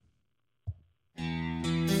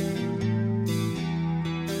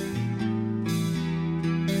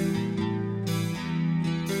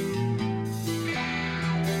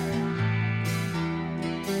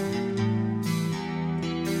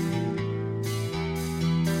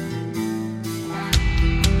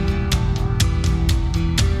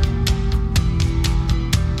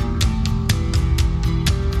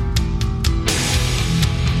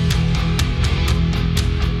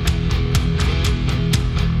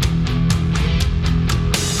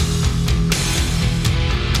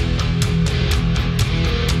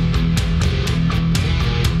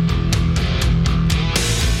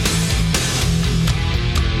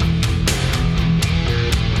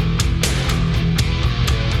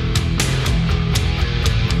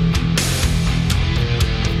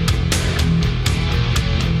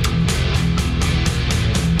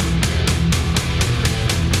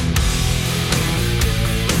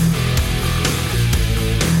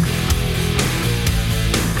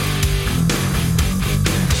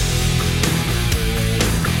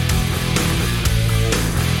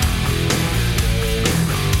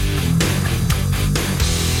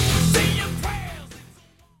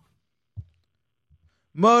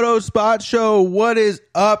Moto Spot Show. What is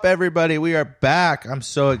up, everybody? We are back. I'm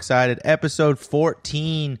so excited. Episode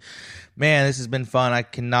 14. Man, this has been fun. I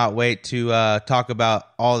cannot wait to talk about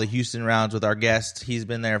all the Houston rounds with our guest. He's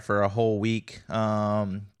been there for a whole week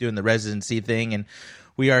doing the residency thing, and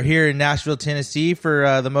we are here in Nashville, Tennessee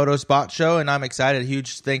for the Moto Spot Show, and I'm excited.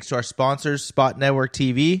 Huge thanks to our sponsors, Spot Network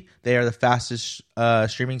TV. They are the fastest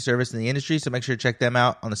streaming service in the industry, so make sure to check them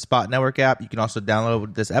out on the Spot Network app. You can also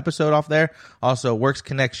download this episode off there. Also, Works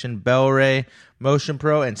Connection, Bel-Ray, Motion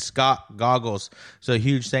Pro, and Scott Goggles. So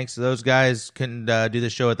huge thanks to those guys. Couldn't do the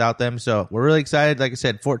show without them. So we're really excited. Like I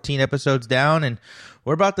said, 14 episodes down, and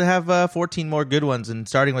we're about to have 14 more good ones. And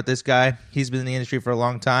starting with this guy, he's been in the industry for a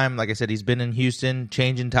long time. Like I said, he's been in Houston,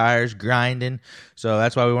 changing tires, grinding. So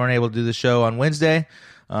that's why we weren't able to do the show on Wednesday.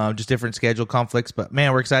 Just different schedule conflicts. But,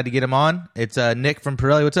 man, we're excited to get him on. It's Nick from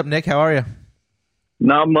Pirelli. What's up, Nick? How are you?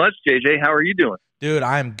 Not much, JJ. How are you doing? Dude,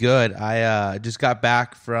 I'm good. I just got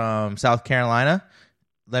back from South Carolina.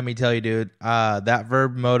 Let me tell you, dude, that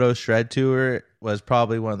Verb Moto Shred Tour was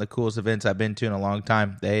probably one of the coolest events I've been to in a long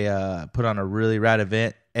time. They put on a really rad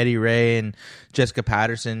event. Eddie Ray and Jessica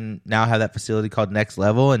Patterson now have that facility called Next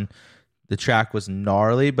Level, and the track was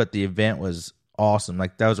gnarly, but the event was awesome.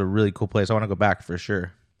 Like, that was a really cool place. I want to go back for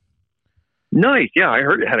sure. Nice. Yeah, I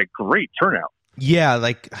heard it had a great turnout. Yeah,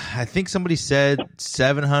 like I think somebody said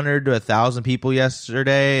 700 to 1,000 people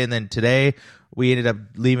yesterday, and then today we ended up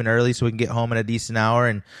leaving early so we can get home at a decent hour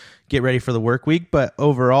and get ready for the work week. But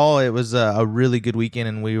overall, it was a really good weekend,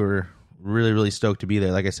 and we were really, really stoked to be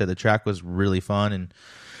there. Like I said, the track was really fun, and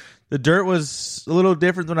the dirt was a little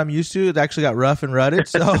different than I'm used to. It actually got rough and rutted,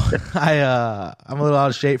 so I'm a little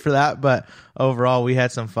out of shape for that. But overall, we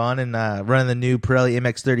had some fun, and running the new Pirelli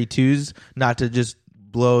MX32s, not to just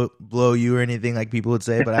blow you or anything like people would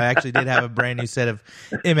say, but I actually did have a brand new set of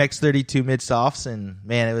MX32 mid softs, and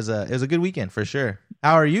man, it was a good weekend for sure.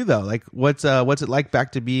 How are you though? Like, what's it like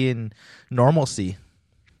back to be in normalcy?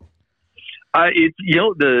 It's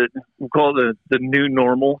we'll call it the new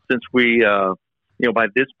normal, since we by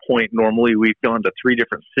this point normally we've gone to 3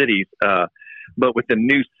 different cities, but with the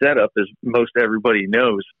new setup, as most everybody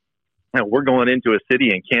knows, we're going into a city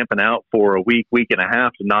and camping out for a week and a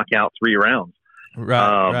half to knock out 3 rounds.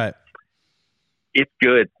 Right. It's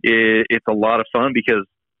good. It's a lot of fun because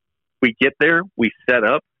we get there, we set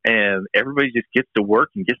up, and everybody just gets to work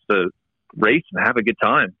and gets to race and have a good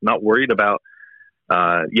time. Not worried about,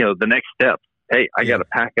 the next step. Hey, I got to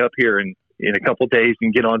pack up here in a couple of days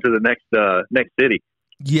and get on to the next city.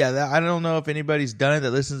 Yeah, I don't know if anybody's done it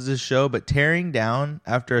that listens to this show, but tearing down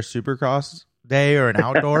after a Supercross day or an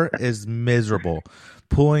outdoor is miserable.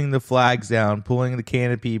 Pulling the flags down, pulling the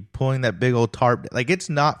canopy, pulling that big old tarp. Like, it's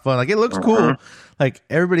not fun. Like, it looks cool. Like,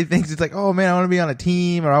 everybody thinks it's like, oh, man, I want to be on a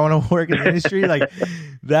team or I want to work in the industry. Like,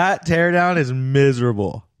 that teardown is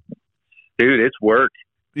miserable. Dude, it's work.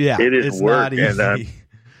 Yeah, it is it's work. Not easy.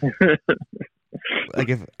 Like,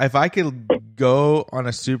 if I could go on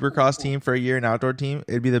a Supercross team for a year, an outdoor team,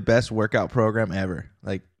 it'd be the best workout program ever.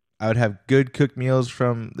 Like, I would have good cooked meals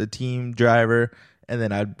from the team driver, and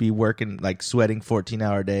then I'd be working, like, sweating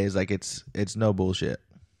 14-hour days. Like, it's no bullshit.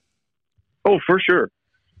 Oh, for sure.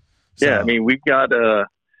 So, yeah, I mean, we've got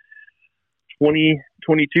 20,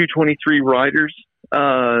 22, 23 riders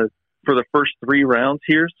for the first 3 rounds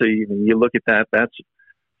here. So you look at that, that's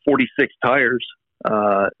 46 tires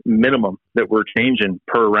minimum that we're changing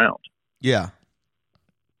per round. Yeah.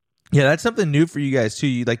 Yeah, that's something new for you guys, too.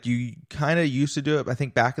 You kind of used to do it, I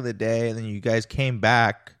think, back in the day, and then you guys came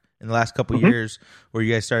back in the last couple of years where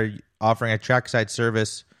you guys started offering a trackside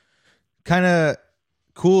service. Kind of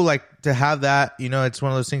cool, like, to have that. It's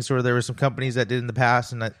one of those things where there were some companies that did in the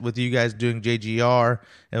past, and with you guys doing JGR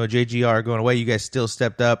and with JGR going away, you guys still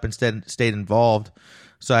stepped up and stayed involved.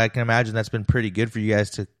 So I can imagine that's been pretty good for you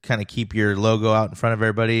guys to kind of keep your logo out in front of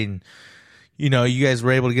everybody. And, you guys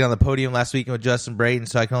were able to get on the podium last weekend with Justin Brayton,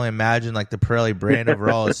 so I can only imagine, like, the Pirelli brand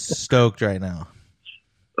overall is stoked right now.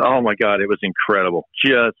 Oh, my God, it was incredible.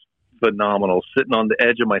 Just phenomenal. Sitting on the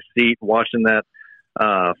edge of my seat, watching that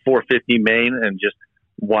 450 main and just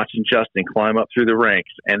watching Justin climb up through the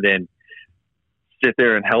ranks and then sit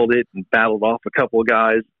there and held it and battled off a couple of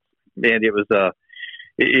guys. Man, it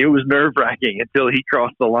was nerve-wracking until he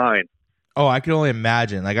crossed the line. Oh, I can only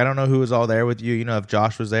imagine. Like, I don't know who was all there with you, if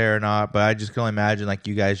Josh was there or not, but I just can only imagine, like,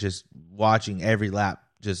 you guys just watching every lap.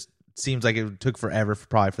 Just seems like it took forever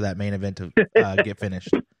probably for that main event to get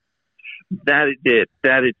finished. That it did.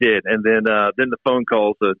 And then the phone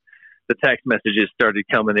calls, the text messages started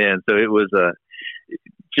coming in. So it was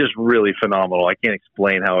just really phenomenal. I can't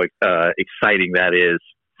explain how exciting that is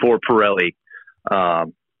for Pirelli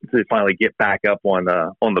to finally get back up on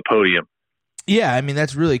the podium. Yeah, I mean,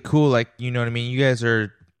 that's really cool. Like, you know what I mean? You guys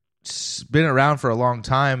are been around for a long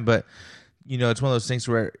time, but, you know, it's one of those things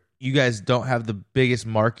where you guys don't have the biggest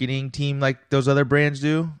marketing team like those other brands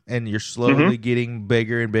do, and you're slowly getting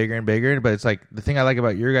bigger and bigger and bigger. But it's like the thing I like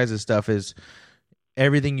about your guys' stuff is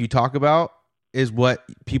everything you talk about is what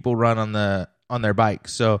people run on their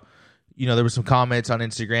bikes. So, you know, there were some comments on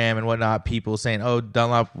Instagram and whatnot, people saying, "Oh,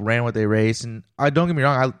 Dunlop ran what they race," and I don't get me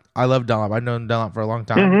wrong, I love Dunlop. I've known Dunlop for a long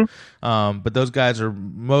time, but those guys are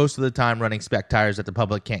most of the time running spec tires that the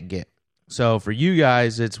public can't get. So for you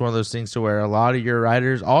guys, it's one of those things to where a lot of your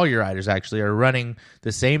riders, all your riders actually, are running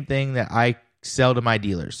the same thing that I sell to my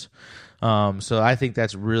dealers. So I think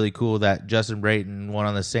that's really cool that Justin Brayton won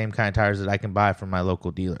on the same kind of tires that I can buy from my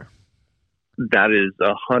local dealer. That is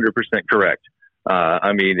 100% correct.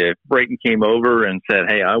 I mean, if Brayton came over and said,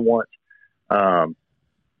 "Hey, I want, a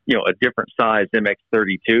different size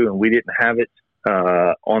MX32," and we didn't have it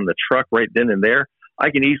on the truck right then and there,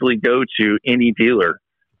 I can easily go to any dealer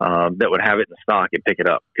that would have it in stock and pick it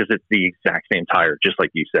up because it's the exact same tire, just like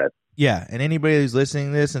you said. Yeah, and anybody who's listening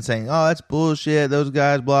to this and saying, "Oh, that's bullshit, those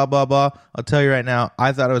guys, blah, blah, blah," I'll tell you right now,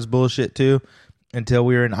 I thought it was bullshit too until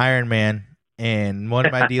we were in Ironman, and one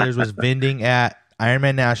of my dealers was vending at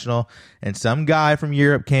Ironman National, and some guy from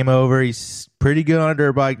Europe came over. He's pretty good on a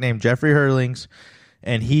dirt bike named Jeffrey Hurlings,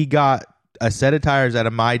 and he got a set of tires out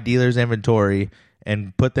of my dealer's inventory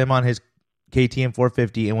and put them on his KTM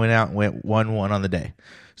 450 and went out and went 1-1 on the day.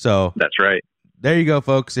 So that's right. There you go,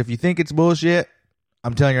 folks. If you think it's bullshit,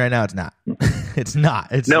 I'm telling you right now, it's not. It's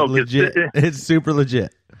not. It's legit. It's super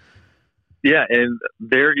legit. Yeah, and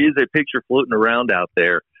there is a picture floating around out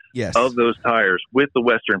there of those tires with the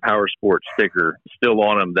Western Power Sports sticker still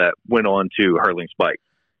on them that went on to Hurling's bike.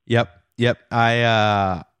 Yep.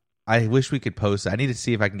 I wish we could post it. I need to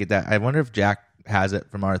see if I can get that. I wonder if Jack has it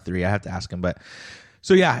from R3. I have to ask him. But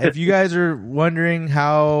so yeah, if you guys are wondering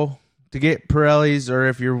how to get Pirellis, or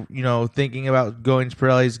if you're, thinking about going to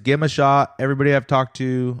Pirellis, give them a shot. Everybody I've talked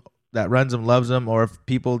to that runs them loves them, or if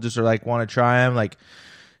people just are like want to try them, like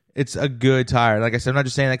it's a good tire. Like I said, I'm not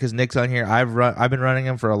just saying that because Nick's on here. I've been running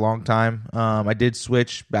them for a long time. I did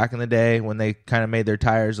switch back in the day when they kind of made their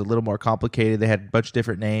tires a little more complicated. They had a bunch of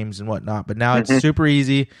different names and whatnot, but now it's super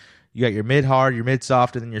easy. You got your mid hard, your mid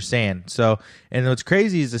soft, and then your sand. So, and what's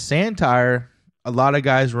crazy is the sand tire, a lot of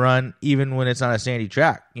guys run even when it's on a sandy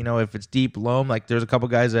track. If it's deep loam, like there's a couple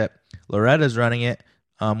guys that Loretta's running it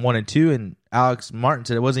 1 and 2, and Alex Martin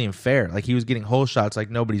said it wasn't even fair. Like he was getting hole shots like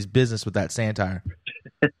nobody's business with that sand tire.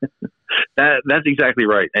 That's exactly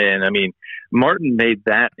right. And I mean, Martin made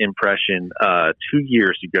that impression 2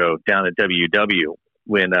 years ago down at WW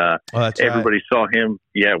when everybody saw him.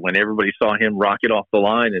 Yeah, when everybody saw him rock it off the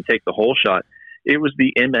line and take the hole shot, it was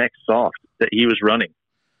the MX Soft that he was running.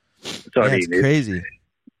 So it's crazy.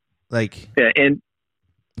 Like, and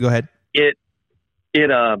go ahead. We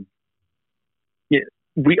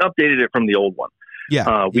updated it from the old one.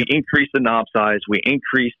 Yeah, we increased the knob size. We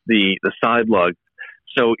increased the side lug.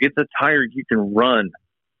 So it's a tire you can run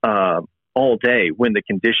all day when the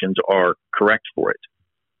conditions are correct for it.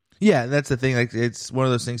 Yeah, that's the thing. Like it's one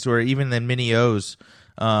of those things where even the Mini O's,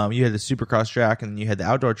 you had the Supercross track and you had the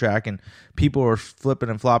outdoor track, and people were flipping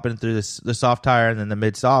and flopping through the soft tire and then the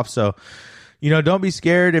mid soft. So, don't be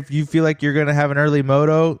scared if you feel like you're going to have an early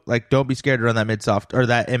moto. Like, don't be scared to run that mid soft or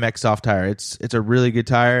that MX soft tire. It's a really good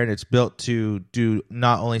tire, and it's built to do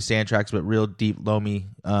not only sand tracks but real deep, loamy,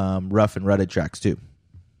 rough and rutted tracks too.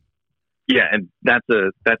 Yeah, and that's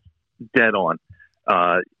dead on.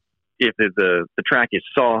 If the track is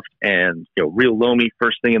soft and real loamy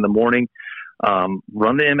first thing in the morning,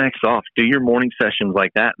 run the MX Soft. Do your morning sessions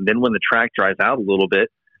like that, and then when the track dries out a little bit,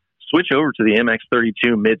 switch over to the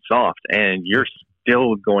MX32 mid soft, and you're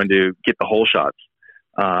still going to get the hole shots.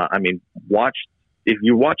 I mean, if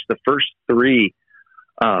you watch the first 3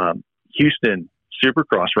 Houston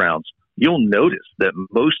Supercross rounds, you'll notice that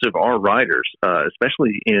most of our riders,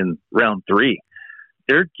 especially in round 3,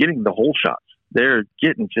 they're getting the hole shots. They're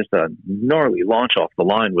getting just a gnarly launch off the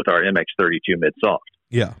line with our MX32 mid soft.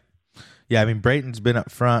 Yeah. I mean, Brayton's been up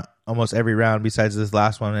front almost every round besides this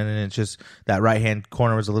last one, and it's just that right-hand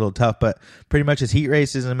corner was a little tough, but pretty much his heat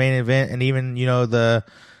races in the main event, and even, the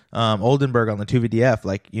Oldenburg on the 2VDF,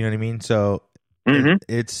 like, you know what I mean? So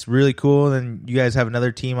it's really cool, and you guys have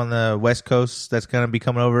another team on the West Coast that's going to be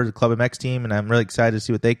coming over, the Club MX team, and I'm really excited to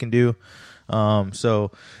see what they can do.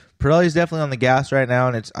 So Pirelli's definitely on the gas right now,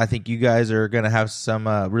 and I think you guys are going to have some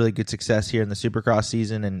really good success here in the Supercross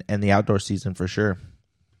season and the outdoor season for sure.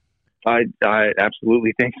 I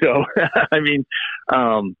absolutely think so. I mean,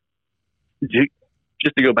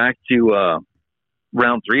 just to go back to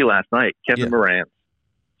round 3 last night, Kevin Moran,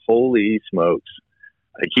 holy smokes.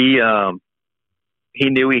 He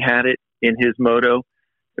knew he had it in his moto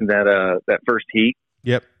in that first heat.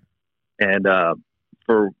 Yep. And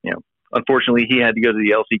unfortunately, he had to go to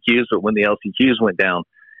the LCQs. But when the LCQs went down,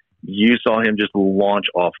 you saw him just launch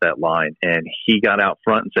off that line, and he got out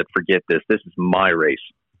front and said, "Forget this. This is my race."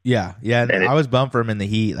 Yeah. And I was bummed for him in the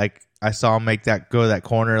heat. Like, I saw him go to that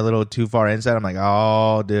corner a little too far inside. I'm like,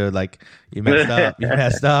 oh, dude, like, you messed up. You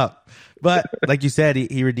messed up. But like you said,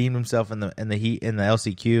 he redeemed himself in the heat in the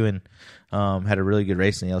LCQ and had a really good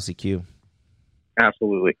race in the LCQ.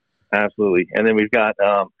 Absolutely. And then we've got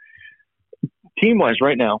team-wise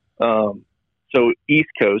right now. So East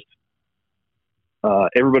Coast,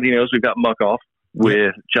 everybody knows we've got Muck-Off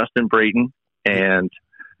with Justin Brayton and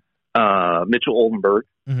Mitchell Oldenburg.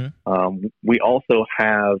 Mm-hmm. We also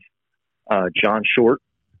have John Short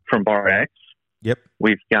from Bar X. Yep.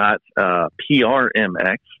 We've got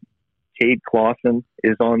PRMX. Cade Clausen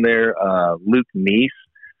is on there. Luke Neese.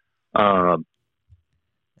 And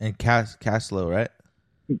Caslow, right?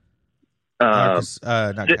 Not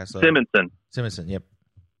Caslow. Simonson, yep.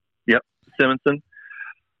 Yep, Simonson.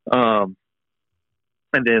 And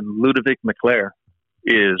then Ludovic McClare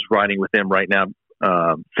is riding with them right now,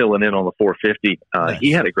 filling in on the 450. Nice.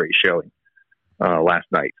 He had a great showing last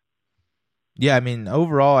night. Yeah, I mean,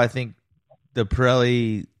 overall, I think the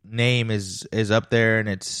Pirelli name is up there, and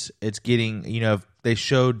it's getting, if they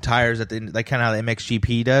showed tires at the end, like kind of how the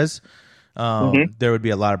MXGP does, there would be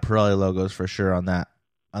a lot of Pirelli logos for sure on that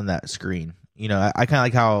screen. I kind of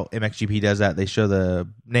like how MXGP does that. They show the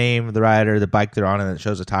name of the rider, the bike they're on, and it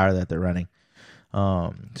shows the tire that they're running.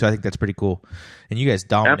 So I think that's pretty cool. And you guys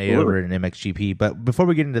dominate over it in MXGP. But before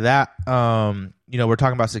we get into that, we're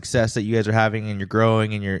talking about success that you guys are having, and you're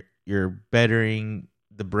growing, and you're bettering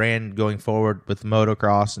the brand going forward with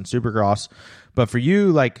motocross and supercross. But for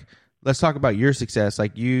you, like, let's talk about your success.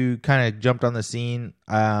 Like, you kind of jumped on the scene.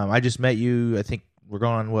 I just met you, I think we're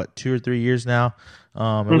going on 2 or 3 years now.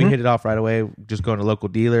 And we hit it off right away, just going to local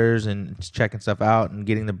dealers and just checking stuff out and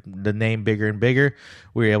getting the name bigger and bigger.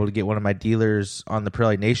 We were able to get one of my dealers on the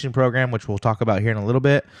Pirelli Nation program, which we'll talk about here in a little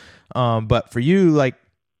bit. But for you, like,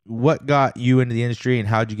 what got you into the industry, and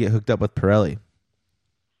how'd you get hooked up with Pirelli?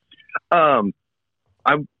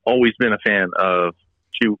 I've always been a fan of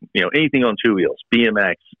anything on two wheels,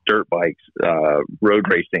 BMX, dirt bikes, road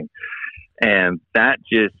racing. And I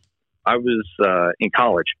was in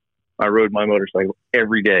college. I rode my motorcycle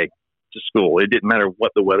every day to school. It didn't matter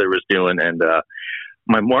what the weather was doing. And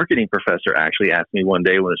my marketing professor actually asked me one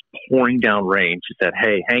day when it was pouring down rain, she said,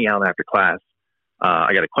 "Hey, hang out after class.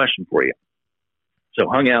 I got a question for you." So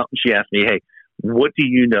hung out, and she asked me, "Hey, what do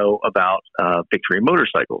you know about Victory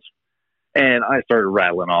motorcycles?" And I started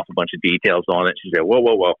rattling off a bunch of details on it. She said,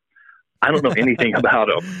 whoa. I don't know anything about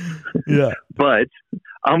them. Yeah. But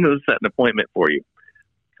I'm going to set an appointment for you.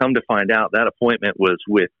 Come to find out, that appointment was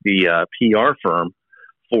with the PR firm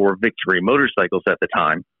for Victory Motorcycles at the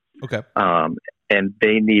time. Okay. And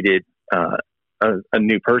they needed a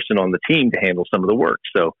new person on the team to handle some of the work.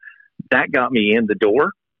 So that got me in the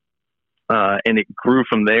door. And it grew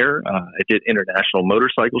from there. I did international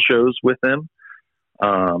motorcycle shows with them.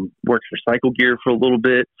 Worked for Cycle Gear for a little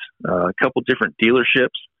bit, a couple different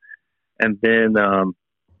dealerships. And then,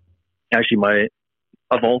 actually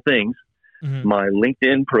of all things, my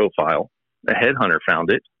LinkedIn profile, a headhunter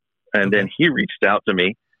found it. And then he reached out to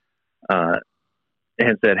me,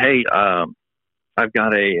 and said, "Hey, I've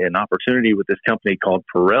got an opportunity with this company called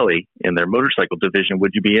Pirelli in their motorcycle division.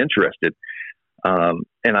 Would you be interested?" And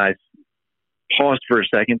I paused for a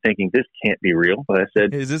second thinking, this can't be real. But I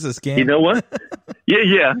said, "Is this a scam?" You know what?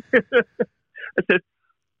 Yeah. I said,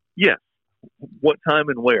 yes. What time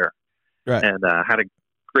and where? Right. And had a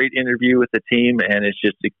great interview with the team, and it's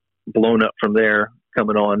just blown up from there,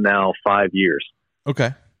 coming on now 5 years.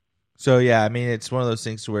 Okay. So, yeah, I mean, it's one of those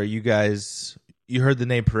things where you heard the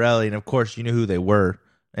name Pirelli, and of course you knew who they were,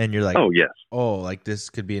 and you're like, oh, yes. Oh, like this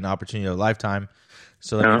could be an opportunity of a lifetime.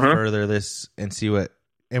 So let me further this and see what.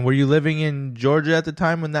 And were you living in Georgia at the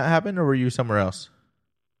time when that happened, or were you somewhere else?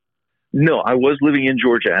 No, I was living in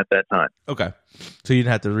Georgia at that time. Okay. So you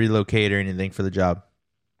didn't have to relocate or anything for the job?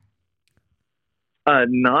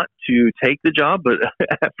 Not to take the job, but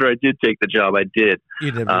after I did take the job, I did.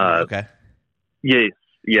 You did? Okay.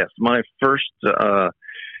 Yes. My first,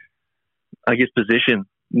 position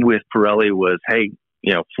with Pirelli was, hey,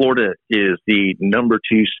 Florida is the number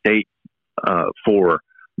 2 state for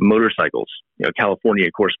motorcycles. California,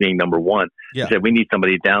 of course, being number 1. Yeah. Said we need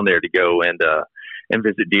somebody down there to go and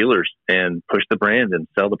visit dealers and push the brand and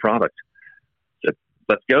sell the product. So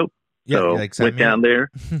let's go. Yeah, so went down there.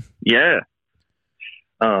 Yeah.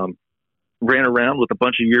 ran around with a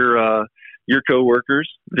bunch of your coworkers,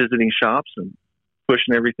 visiting shops and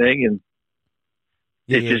pushing everything, and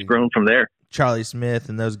it's just grown from there. Charlie Smith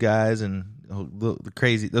and those guys, and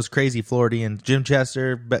those crazy Floridians. Jim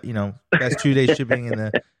Chester, but best 2-day shipping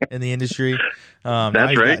in the industry.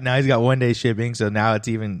 That's right. Now he's got 1-day shipping, so now he's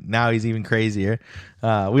even crazier.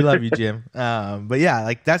 We love you, Jim. But yeah,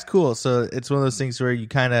 like that's cool. So it's one of those things where you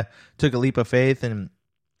kind of took a leap of faith and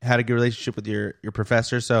had a good relationship with your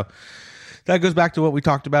professor. So that goes back to what we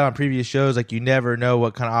talked about on previous shows. Like, you never know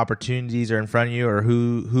what kind of opportunities are in front of you, or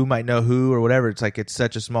who might know who, or whatever. It's like, it's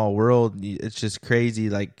such a small world. It's just crazy,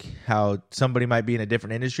 like how somebody might be in a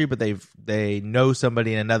different industry, but they know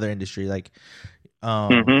somebody in another industry. Like,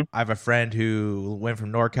 I have a friend who went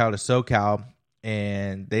from NorCal to SoCal,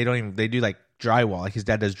 and they do like drywall. Like, his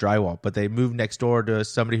dad does drywall, but they moved next door to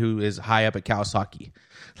somebody who is high up at Kawasaki.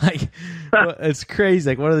 Like, it's crazy.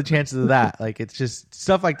 Like, what are the chances of that? Like, it's just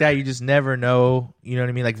stuff like that. You just never know. You know what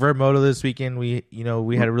I mean? Like, Verb Moto this weekend, we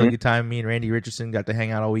had a really good time. Me and Randy Richardson got to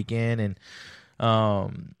hang out all weekend, and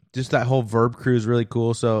just that whole Verb crew is really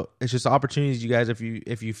cool. So it's just opportunities, you guys. If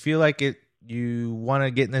you feel like it, you want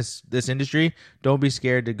to get in this industry, don't be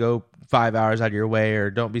scared to go 5 hours out of your way, or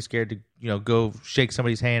don't be scared to go shake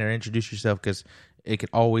somebody's hand or introduce yourself, because it could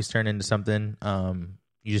always turn into something.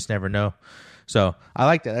 You just never know. So I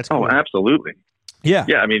like that. That's cool. Oh, absolutely. Yeah.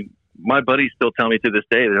 Yeah. I mean, my buddies still tell me to this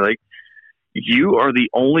day, they're like, you are the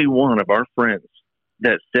only one of our friends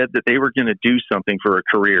that said that they were going to do something for a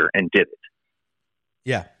career and did it.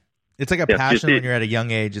 Yeah. It's like a passion when you're at a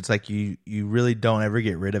young age. It's like you really don't ever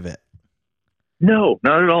get rid of it. No,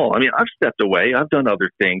 not at all. I mean, I've stepped away. I've done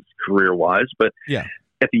other things career-wise, but yeah,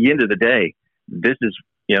 at the end of the day, this is,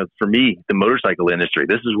 for me, the motorcycle industry,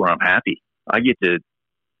 this is where I'm happy. I get to,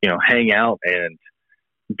 hang out and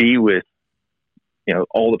be with,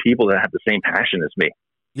 all the people that have the same passion as me.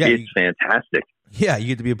 Yeah, it's fantastic. Yeah, you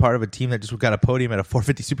get to be a part of a team that just got a podium at a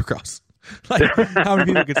 450 Supercross. Like, how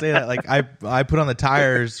many people could say that? Like, I put on the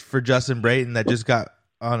tires for Justin Brayton that just got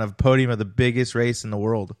on a podium of the biggest race in the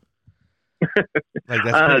world. Like,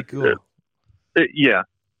 that's pretty cool. Yeah.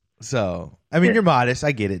 So, I mean, you're modest.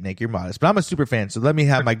 I get it, Nick. You're modest. But I'm a super fan, so let me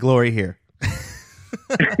have my glory here.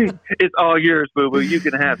 It's all yours, boo-boo. You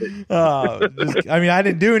can have it. I mean, I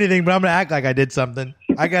didn't do anything, but I'm going to act like I did something.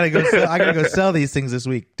 I gotta go sell these things this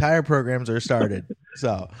week. Tire programs are started.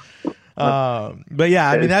 So, but yeah,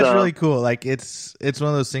 I mean, that's really cool. Like, it's one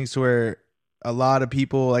of those things where a lot of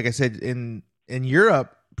people, like I said, in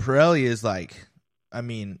Europe, Pirelli is like, I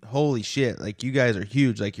mean, holy shit. Like, you guys are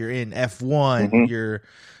huge. Like, you're in F1. You're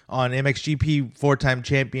on MXGP 4-time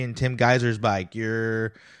champion Tim Geiser's bike.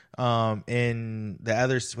 You're in the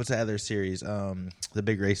other, what's the other series? The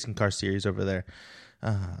big racing car series over there.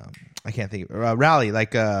 I can't think of Rally,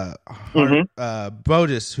 like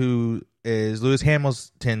Bogus, who is Lewis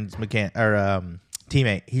Hamilton's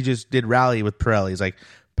teammate. He just did Rally with Pirelli. He's like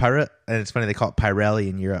Pirate, and it's funny they call it Pirelli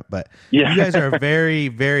in Europe, but you guys are a very,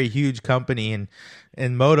 very huge company, and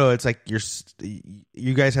in Moto, it's like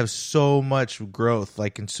you guys have so much growth,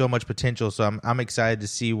 like, and so much potential. So I'm excited to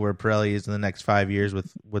see where Pirelli is in the next 5 years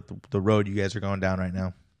with the road you guys are going down right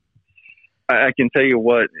now. I can tell you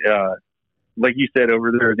what, like you said,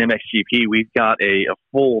 over there at MXGP, we've got a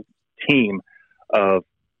full team of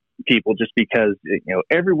people, just because,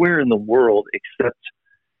 everywhere in the world except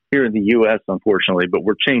here in the U.S., unfortunately, but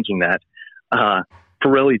we're changing that.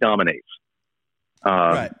 Pirelli dominates.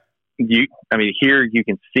 Right. Here you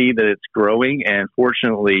can see that it's growing, and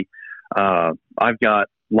fortunately, I've got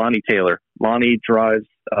Lonnie Taylor. Lonnie drives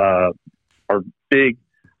our big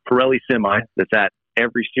Pirelli semi that's at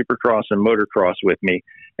every Supercross and motocross with me,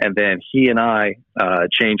 and then he and I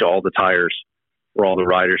change all the tires for all the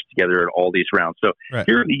riders together at all these rounds. So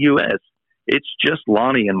here in the U.S., it's just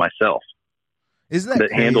Lonnie and myself. Isn't that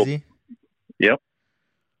crazy? Yep.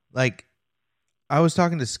 Like, I was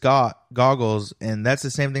talking to Scott Goggles, and that's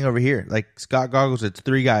the same thing over here. Like, Scott Goggles, it's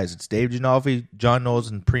 3 guys. It's Dave Ginolfi, John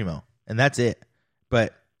Knowles, and Primo, and that's it.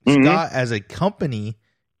 But Scott, as a company,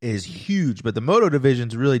 is huge, but the moto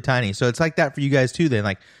division's really tiny. So it's like that for you guys too. Then,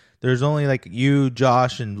 like, there's only like you,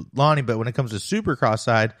 Josh, and Lonnie. But when it comes to Supercross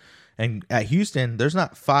side, and at Houston, there's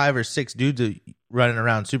not 5 or 6 dudes running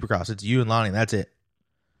around Supercross. It's you and Lonnie. That's it.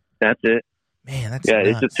 That's it. Man, that's nuts.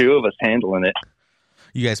 It's the 2 of us handling it.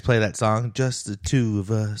 You guys play that song, just the 2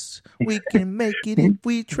 of us. We can make it if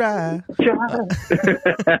we try. But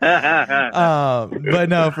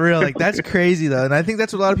no, for real, like, that's crazy though, and I think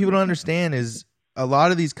that's what a lot of people don't understand is a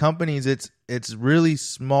lot of these companies. It's really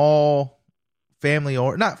small,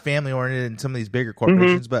 not family oriented in some of these bigger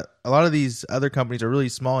corporations, but a lot of these other companies are really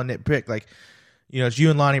small and nitpick. Like, it's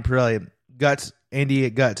you and Lonnie Pirelli. Guts Andy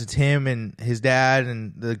at Guts, it's him and his dad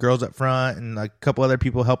and the girls up front and like a couple other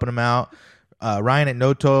people helping him out. Ryan at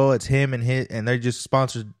Noto, it's him and they just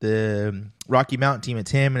sponsored the Rocky Mountain team.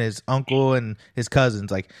 It's him and his uncle and his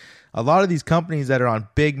cousins. Like a lot of these companies that are on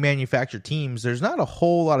big manufactured teams, there's not a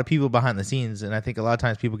whole lot of people behind the scenes, and I think a lot of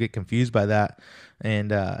times people get confused by that.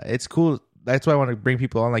 And it's cool. That's why I want to bring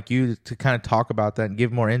people on like you to kind of talk about that and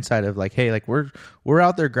give more insight of like, hey, like we're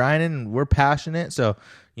out there grinding and we're passionate. So,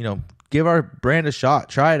 give our brand a shot,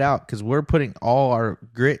 try it out, because we're putting all our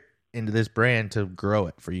grit into this brand to grow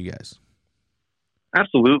it for you guys.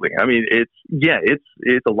 Absolutely. I mean, it's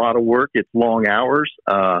a lot of work. It's long hours.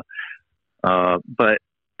 But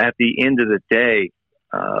at the end of the day,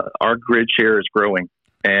 our grid share is growing,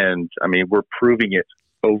 and I mean, we're proving it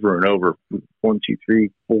over and over. 1, 2, 3,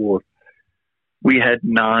 4. We had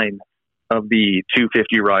 9 of the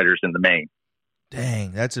 250 riders in the main.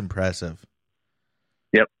 Dang, that's impressive.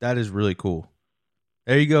 Yep. That is really cool.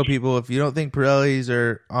 There you go, people. If you don't think Pirellis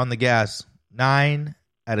are on the gas, 9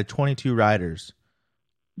 out of 22 riders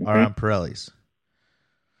are on Pirellis.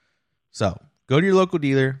 So go to your local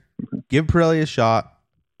dealer, give Pirelli a shot,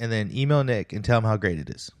 and then email Nick and tell him how great it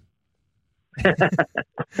is.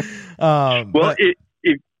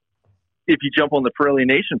 If you jump on the Pirelli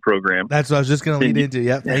Nation program. That's what I was just going to lead into.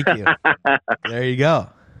 Yep, thank you. There you go.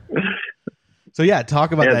 So, yeah,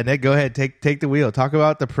 talk about that, Nick. Go ahead. Take the wheel. Talk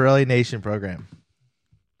about the Pirelli Nation program.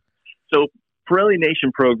 So, Pirelli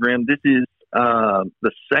Nation program, this is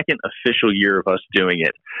the second official year of us doing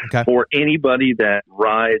it. Okay. For anybody that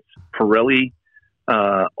rides Pirelli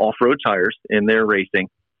off-road tires in their racing,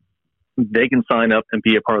 they can sign up and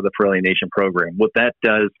be a part of the Pirelli Nation program. What that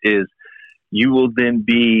does is you will then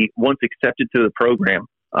be, once accepted to the program,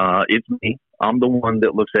 it's me. I'm the one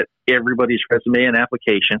that looks at everybody's resume and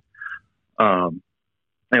application. And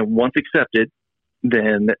once accepted,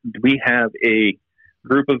 then we have a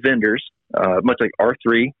group of vendors, much like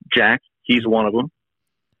R3, Jack, he's one of them.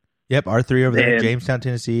 Yep, R3 over there in Jamestown,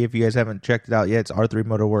 Tennessee. If you guys haven't checked it out yet, it's R3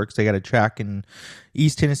 Motorworks. They got a track in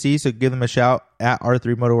East Tennessee, so give them a shout at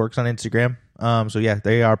R3 Motorworks on Instagram. So, yeah,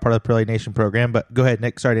 they are part of the Pirelli Nation program. But go ahead,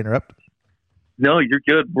 Nick. Sorry to interrupt. No, you're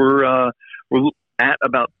good. We're at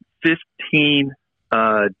about 15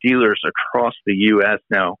 dealers across the U.S.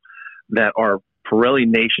 now that are Pirelli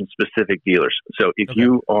Nation specific dealers. So if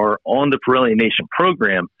you are on the Pirelli Nation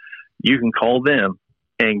program, you can call them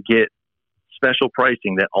and get special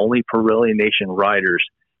pricing that only Pirelli Nation riders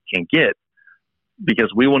can get,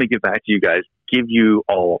 because we want to give back to you guys, give you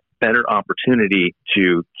all better opportunity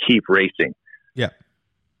to keep racing. Yeah.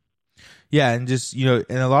 Yeah, and just, and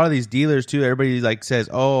a lot of these dealers, too, everybody, like, says,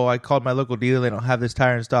 oh, I called my local dealer, they don't have this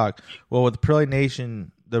tire in stock. Well, with Pirelli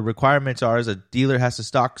Nation, the requirements are is a dealer has to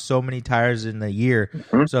stock so many tires in a year.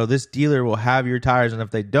 Mm-hmm. So this dealer will have your tires, and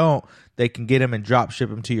if they don't, they can get them and drop ship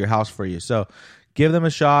them to your house for you. So give them a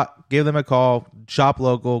shot, give them a call, shop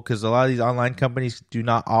local, because a lot of these online companies do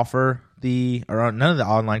not offer none of the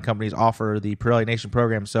online companies offer the Pirelli Nation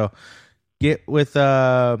program. So get with...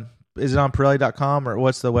 is it on Pirelli.com, or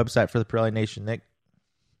what's the website for the Pirelli Nation, Nick?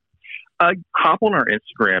 Hop on our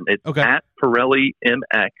Instagram. It's at Pirelli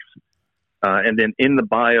MX. And then in the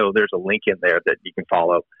bio, there's a link in there that you can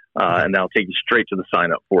follow, and that'll take you straight to the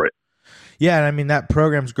sign up for it. Yeah, and I mean, that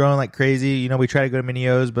program's growing like crazy. We tried to go to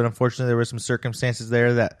Mini-O's, but unfortunately there were some circumstances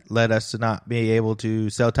there that led us to not be able to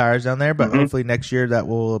sell tires down there. But hopefully next year that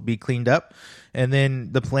will be cleaned up. And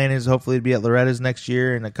then the plan is hopefully to be at Loretta's next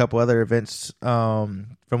year and a couple other events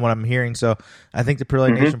from what I'm hearing. So I think the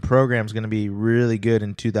Pirelli Nation program is going to be really good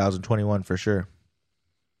in 2021 for sure.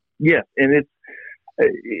 Yeah, and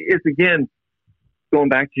it's again, going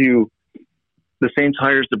back to the same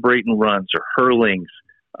tires that Brayton runs or Hurlings.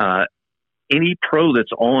 Any pro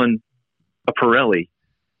that's on a Pirelli,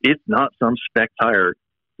 it's not some spec tire.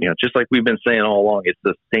 Just like we've been saying all along, it's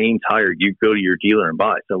the same tire you go to your dealer and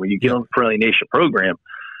buy. So when you get on the Pirelli Nation program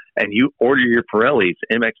and you order your Pirellis,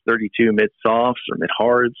 MX32 mid softs or mid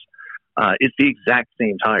hards, it's the exact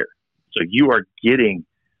same tire. So you are getting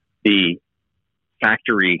the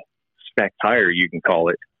factory spec tire, you can call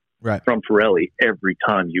it, from Pirelli every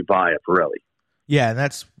time you buy a Pirelli. Yeah, and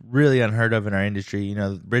that's really unheard of in our industry.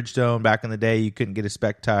 Bridgestone, back in the day, you couldn't get a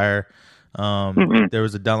spec tire. There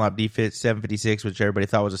was a Dunlop D-Fit 756, which everybody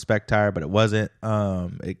thought was a spec tire, but it wasn't.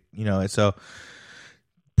 So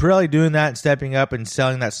Pirelli doing that and stepping up and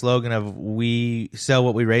selling that slogan of "we sell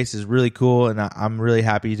what we race" is really cool, and I'm really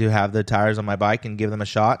happy to have the tires on my bike and give them a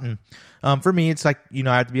shot. And for me, it's like,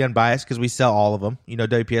 I have to be unbiased because we sell all of them.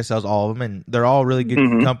 WPS sells all of them, and they're all really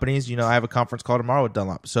good companies. I have a conference call tomorrow with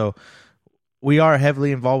Dunlop, so we are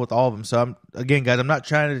heavily involved with all of them. So I'm not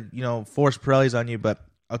trying to, force Pirellis on you, but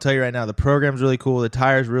I'll tell you right now, the program's really cool. The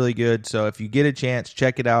tire's really good. So if you get a chance,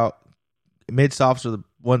 check it out. Mid-softs are the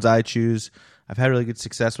ones I choose. I've had really good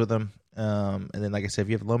success with them. And then, like I said, if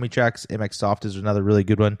you have Lomi tracks, MX Soft is another really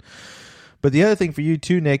good one. But the other thing for you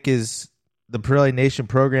too, Nick, is the Pirelli Nation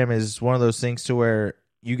program is one of those things to where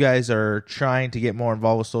you guys are trying to get more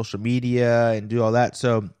involved with social media and do all that.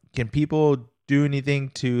 So can people do anything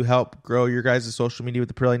to help grow your guys' social media with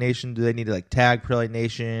the Pirelli Nation? Do they need to like tag Pirelli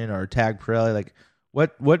Nation or tag Pirelli? Like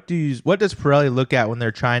what does Pirelli look at when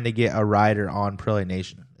they're trying to get a rider on Pirelli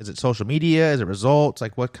Nation? Is it social media? Is it results?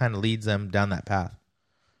 Like what kind of leads them down that path?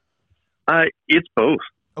 It's both.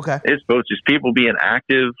 Okay. It's both. Just people being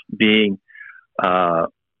active, being, I'll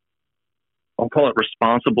call it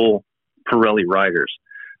responsible Pirelli riders.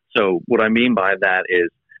 So what I mean by that is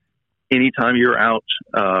anytime you're out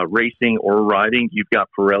racing or riding, you've got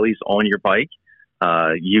Pirellis on your bike.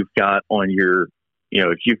 You've got on your,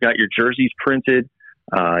 if you've got your jerseys printed,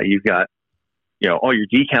 you've got, all your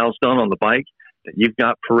decals done on the bike. You've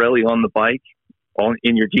got Pirelli on the bike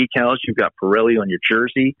in your decals. You've got Pirelli on your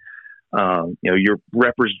jersey. You're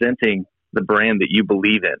representing the brand that you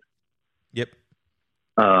believe in. Yep.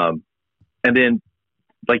 And then,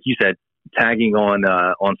 like you said, tagging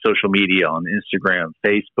on social media, on Instagram,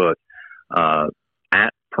 Facebook,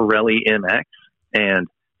 at Pirelli MX and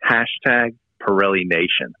hashtag Pirelli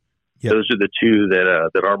Nation. Yep. Those are the two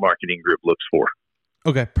that our marketing group looks for.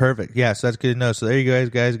 Okay, perfect. Yeah, so that's good to know. So there you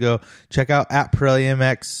guys go. Check out at Pirelli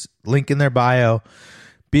MX, link in their bio.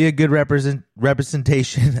 Be a good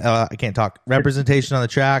representation. I can't talk. Representation on the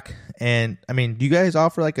track. And I mean, do you guys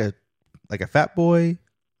offer like a Fat Boy,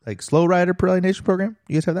 like slow rider Pirelli Nation program?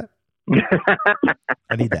 You guys have that?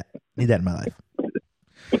 I need that. Need that in my life.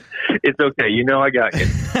 It's okay. I got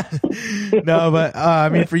you. No, but I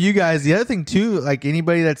mean, for you guys, the other thing too, like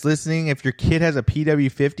anybody that's listening, if your kid has a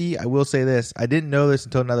PW50, I will say this. I didn't know this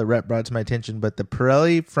until another rep brought it to my attention, but the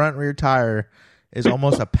Pirelli front rear tire is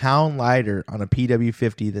almost a pound lighter on a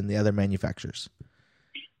PW50 than the other manufacturers.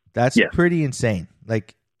 That's pretty insane.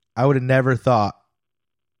 Like I would have never thought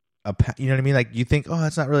you know what I mean? Like you think, oh,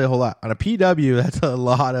 that's not really a whole lot. On a PW, that's a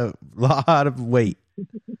lot of weight.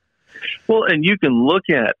 Well, and you can look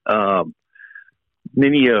at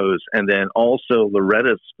Minios and then also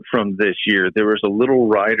Loretta's from this year. There was a little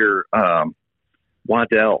rider,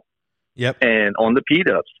 Waddell. Yep. And on the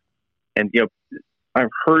P-Dubs. And, I've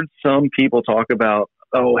heard some people talk about,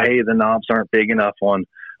 oh, hey, the knobs aren't big enough on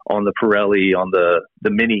the Pirelli, on the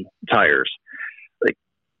mini tires. Like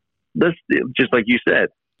this, just like you said,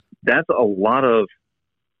 that's a lot.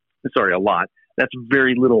 That's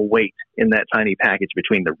very little weight in that tiny package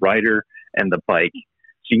between the rider and the bike.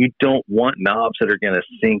 So you don't want knobs that are going to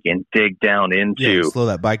sink and dig down into slow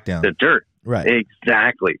that bike down. The dirt. Right.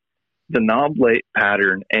 Exactly. The knob blade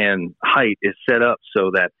pattern and height is set up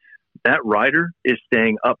so that rider is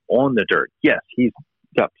staying up on the dirt. Yes, he's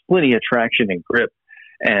got plenty of traction and grip.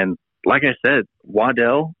 And like I said,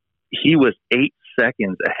 Waddell, he was 8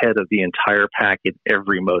 seconds ahead of the entire pack in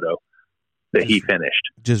every moto that he finished.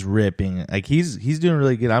 Just ripping. Like he's doing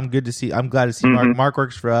really good. I'm glad to see Mm-hmm. Mark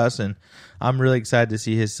works for us, and I'm really excited to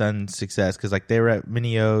see his son's success because like they were at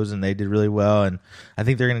Minios and they did really well, and I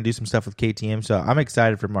think they're going to do some stuff with KTM. So I'm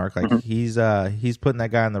excited for Mark. Like he's putting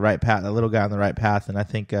that guy on the right path, that little guy on the right path, and I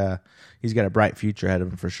think he's got a bright future ahead of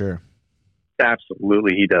him for sure.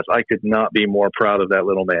 Absolutely, he does. I could not be more proud of that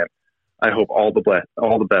little man. I hope all the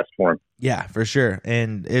best for him. Yeah, for sure.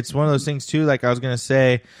 And it's one of those things too. Like I was going to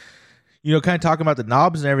say, kind of talking about the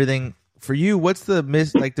knobs and everything. For you, what's the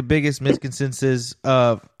biggest misconsensus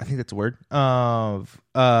of, I think that's a word, of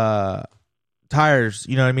tires?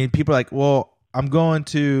 You know what I mean? People are like, well, I'm going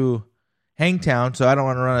to Hangtown, so I don't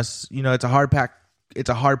want to run it's a hard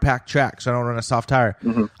pack track, so I don't run a soft tire.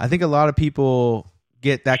 Mm-hmm. I think a lot of people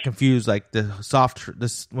get that confused, like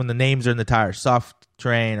when the names are in the tires, soft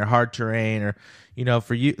terrain or hard terrain, or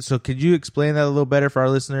for you. So could you explain that a little better for our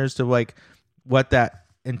listeners to like what that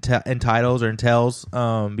entails,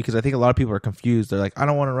 because I think a lot of people are confused. They're like, I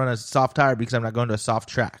don't want to run a soft tire because I'm not going to a soft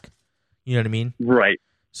track. You know what I mean? Right.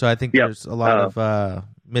 So I think there's a lot of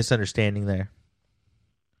misunderstanding there.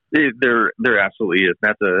 There absolutely is.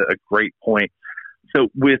 That's a great point. So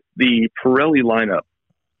with the Pirelli lineup,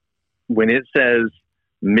 when it says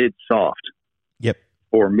mid-soft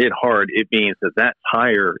or mid-hard, it means that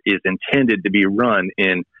tire is intended to be run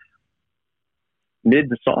in mid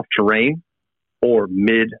to soft terrain or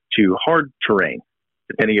mid to hard terrain,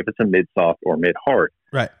 depending if it's a mid-soft or mid-hard.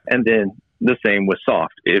 Right. And then the same with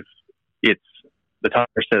soft. If the tire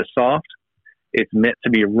says soft, it's meant to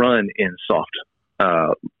be run in soft,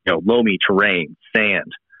 loamy terrain,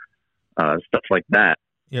 sand, stuff like that.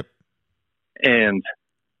 Yep. And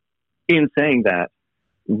in saying that,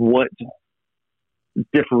 what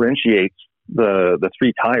differentiates the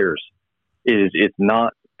three tires is it's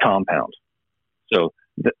not compound. So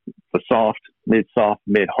the soft, mid-soft,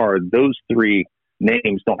 mid-hard, those three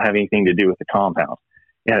names don't have anything to do with the compound.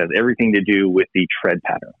 It has everything to do with the tread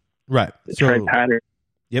pattern. Right. The tread pattern.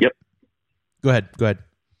 Yep. Go ahead.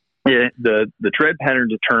 Yeah, the tread pattern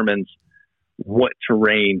determines what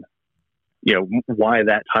terrain, why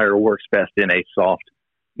that tire works best in a soft,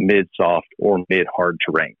 mid-soft, or mid-hard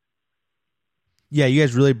terrain. Yeah, you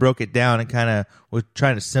guys really broke it down and kind of were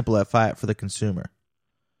trying to simplify it for the consumer.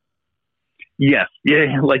 Yes.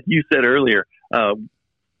 Yeah, like you said earlier, a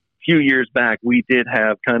few years back, we did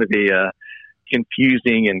have kind of a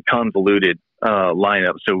confusing and convoluted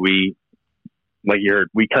lineup. So we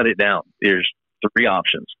cut it down. There's three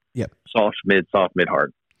options. Yep. Soft,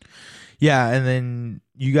 mid-hard. Yeah, and then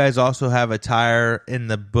you guys also have a tire in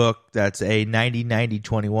the book that's a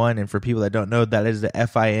 90-90-21, and for people that don't know, that is the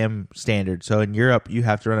FIM standard. So in Europe, you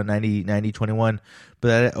have to run a 90-90-21, but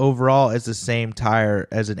that overall is the same tire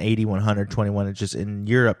as an 80-100-21. It's just in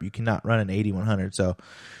Europe, you cannot run an 80-100. So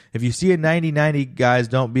if you see a 90-90, guys,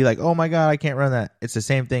 don't be like, oh my God, I can't run that. It's the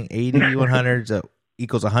same thing. 80-100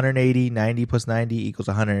 equals 180, 90 plus 90 equals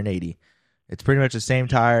 180. It's pretty much the same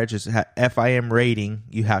tire. It's just FIM rating.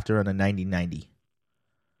 You have to run a 90-90.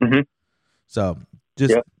 Mm-hmm. So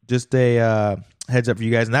just a heads up for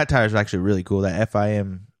you guys. And that tire is actually really cool. That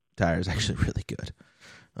FIM tire is actually really good.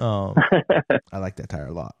 I like that tire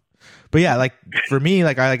a lot. But yeah, like for me,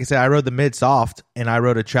 like I said, I rode the mid soft, and I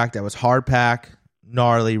rode a track that was hard pack,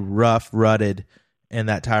 gnarly, rough, rutted, and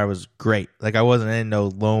that tire was great. Like I wasn't in no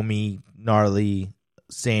loamy, gnarly,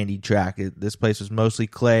 sandy track. This place was mostly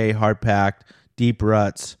clay, hard packed, deep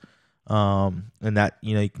ruts, and that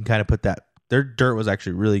you can kind of put that. Their dirt was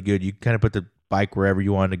actually really good. You can kind of put the bike wherever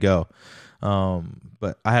you wanted to go.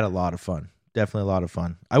 But I had a lot of fun. Definitely a lot of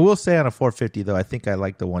fun. I will say on a 450 though, I think I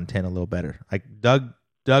like the 110 a little better. Like Doug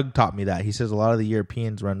taught me that. He says a lot of the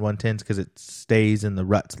Europeans run 110s because it stays in the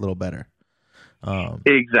ruts a little better.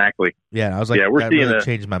 Exactly. Yeah, I was like, we're that seeing really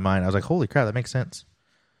changed my mind. I was like, holy crap, that makes sense.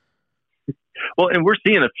 Well, and we're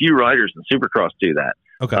seeing a few riders in Supercross do that.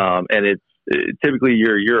 Okay. And it's typically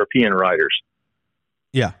your European riders.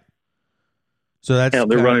 Yeah. So that's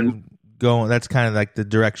they're running going. That's kind of like the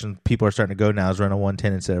direction people are starting to go now, is run a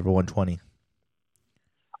 110 instead of a 120.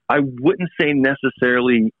 I wouldn't say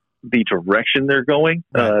necessarily the direction they're going.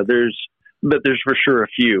 Right. There's for sure a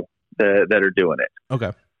few that are doing it.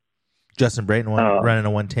 Okay. Justin Brayton running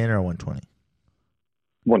a 110 or a 120?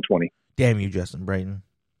 120. Damn you, Justin Brayton.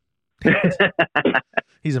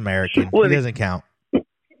 He's American. Well, he doesn't count.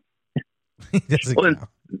 He doesn't count.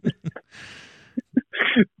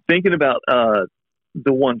 Thinking about the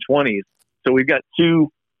 120s, so we've got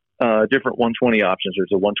two different 120 options.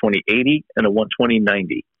 There's a 120/80 and a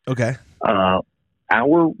 120/90. Okay. Our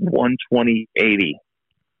 120/80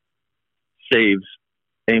 saves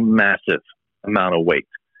a massive amount of weight.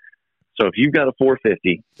 So if you've got a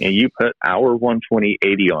 450 and you put our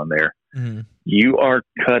 120/80 on there, mm-hmm. you are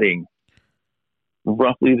cutting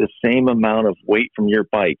roughly the same amount of weight from your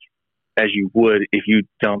bike as you would if you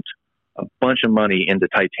dumped a bunch of money into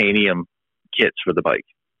titanium kits for the bike.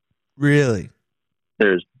 Really?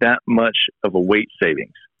 There's that much of a weight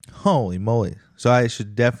savings. Holy moly. So I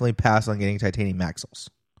should definitely pass on getting titanium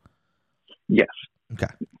axles. Yes.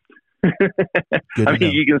 Okay. Good I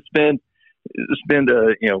mean, you can spend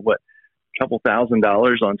a couple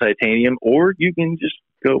 $1,000s on titanium, or you can just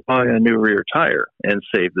go buy a new rear tire and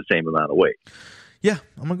save the same amount of weight. Yeah,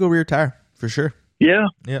 I'm gonna go rear tire for sure. Yeah.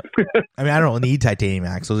 I mean, I don't need titanium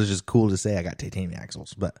axles. It's just cool to say I got titanium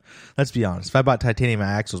axles. But let's be honest. If I bought titanium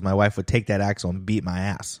axles, my wife would take that axle and beat my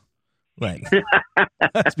ass. Like,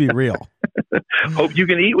 let's be real. Hope you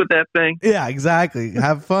can eat with that thing. Yeah, exactly.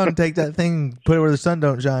 Have fun. Take that thing, put it where the sun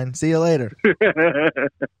don't shine. See you later.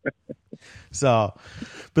 So,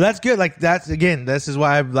 but that's good. Like, this is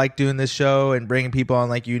why I like doing this show and bringing people on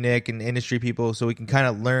like you, Nick, and industry people, so we can kind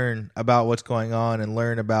of learn about what's going on and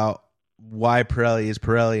learn about why Pirelli is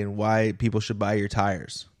Pirelli and why people should buy your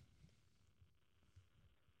tires.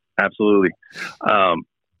 Absolutely.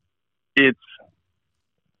 It's,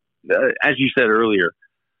 as you said earlier,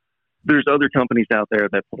 there's other companies out there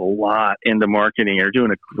that put a lot into marketing and are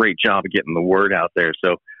doing a great job of getting the word out there.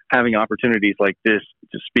 So having opportunities like this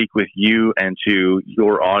to speak with you and to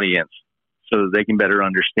your audience so that they can better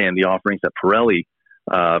understand the offerings that Pirelli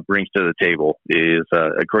brings to the table is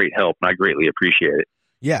a great help, and I greatly appreciate it.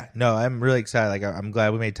 Yeah, no, I'm really excited. Like, I'm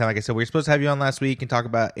glad we made time. Like I said, we were supposed to have you on last week and talk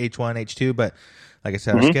about H1, H2, but like I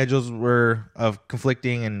said, our schedules were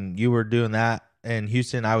conflicting, and you were doing that in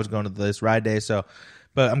Houston. I was going to this ride day, so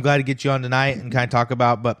But I'm glad to get you on tonight and kind of talk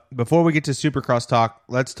about. But before we get to Supercross talk,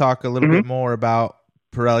 let's talk a little bit more about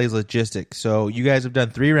Pirelli's logistics. So you guys have done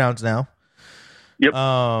 3 rounds now. Yep.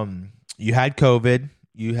 You had COVID.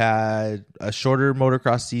 You had a shorter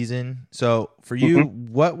motocross season. So for you,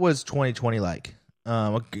 what was 2020 like?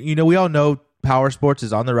 We all know power sports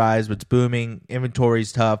is on the rise, but it's booming.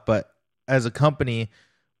 Inventory's tough. But as a company,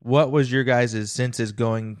 what was your guys' senses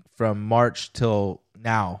going from March till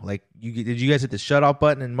now? Like, did you guys hit the shutoff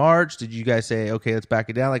button in March? Did you guys say, okay, let's back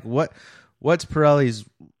it down? Like, what's Pirelli's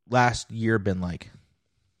last year been like?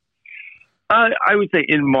 I would say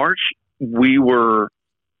in March, we were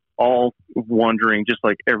all wondering, just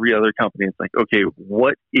like every other company, it's like, okay,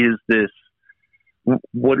 what is this?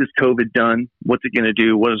 What has COVID done? What's it going to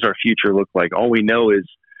do? What does our future look like? All we know is,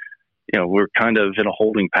 we're kind of in a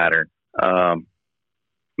holding pattern.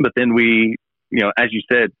 But then we, as you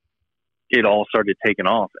said, it all started taking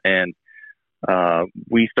off, and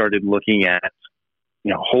we started looking at,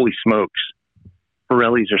 holy smokes,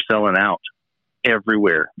 Pirellis are selling out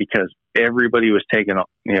everywhere because everybody was taking,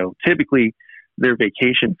 typically their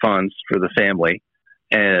vacation funds for the family,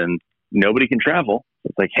 and nobody can travel.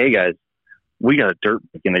 It's like, hey guys, we got a dirt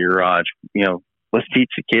bike in the garage. Let's teach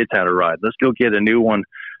the kids how to ride. Let's go get a new one,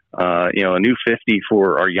 a new 50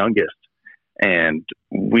 for our youngest. And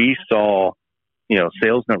we saw,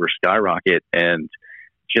 sales numbers skyrocket, and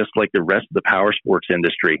just like the rest of the power sports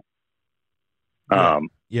industry,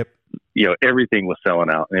 everything was selling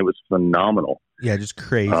out, and it was phenomenal. Yeah, just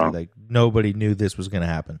crazy. Like nobody knew this was going to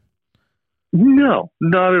happen. No,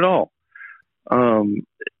 not at all. And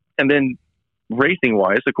then racing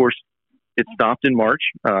wise, of course, it stopped in March.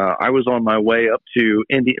 I was on my way up to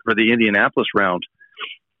for the Indianapolis round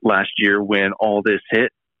last year when all this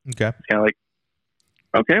hit. Okay. It's kind of like,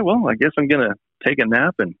 okay, well, I guess I'm going to take a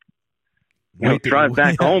nap and drive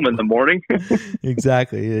back home in the morning.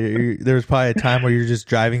 Exactly. There was probably a time where you're just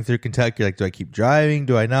driving through Kentucky. You're like, do I keep driving?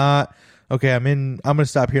 Do I not? Okay, I'm going to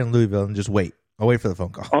stop here in Louisville and just wait. I'll wait for the phone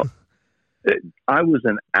call. I was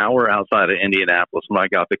an hour outside of Indianapolis when I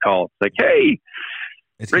got the call. It's like, hey,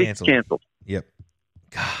 it's race canceled. Yep.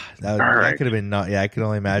 God, that could have been not. Yeah, I can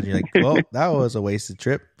only imagine. You're like, well, that was a wasted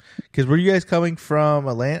trip. Because were you guys coming from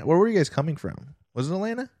Atlanta? Where were you guys coming from? Was it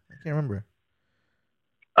Atlanta? I can't remember.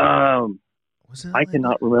 I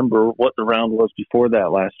cannot remember what the round was before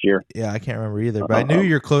that last year. Yeah, I can't remember either. But I knew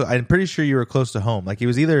you're close. I'm pretty sure you were close to home. Like it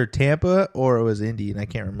was either Tampa or it was Indy, and I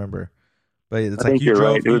can't remember. But it's like you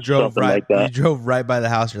drove, right. You drove right by the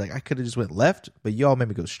house. You're like, I could have just went left, but y'all made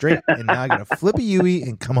me go straight, and now I got to flip a U-E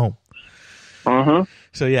and come home.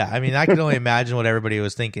 So yeah, I mean, I can only imagine what everybody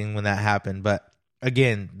was thinking when that happened. But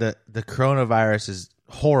again, the coronavirus is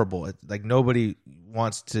horrible. It's like nobody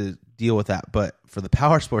wants to deal with that. But for the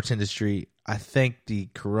power sports industry, I thank the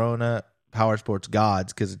Corona power sports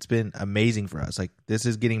gods because it's been amazing for us. Like this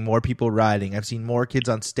is getting more people riding. I've seen more kids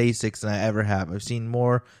on STACYCs than I ever have. I've seen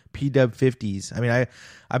more PW 50s. I mean,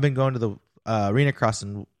 I've been going to the arena cross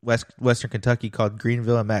in Western Kentucky called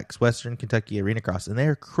Greenville MX, Western Kentucky Arena Cross, and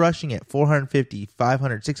they're crushing it. 450,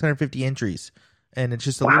 500, 650 entries, and it's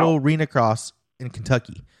just a little arena cross in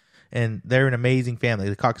Kentucky. And they're an amazing family.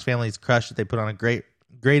 The Cox family's crushed it. They put on a great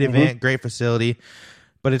event, great facility.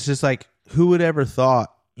 But it's just like, who would ever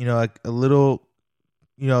thought, like a little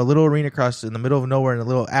arena cross in the middle of nowhere in a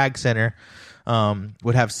little ag center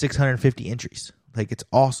would have 650 entries. Like it's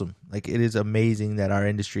awesome. Like it is amazing that our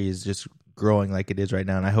industry is just growing like it is right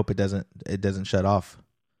now, and I hope it doesn't shut off.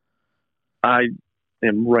 I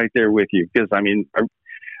am right there with you because I mean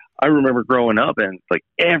I remember growing up and like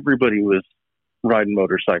everybody was riding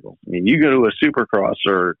motorcycles. I mean, you go to a supercross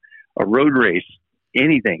or a road race,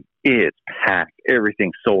 anything, it's packed.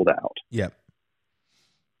 Everything's sold out. Yep.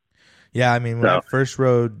 Yeah, I mean, when I first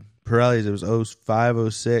rode Pirellis, it was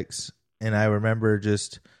 05, 06, and I remember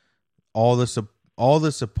just all the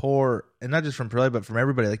support, and not just from Pirelli, but from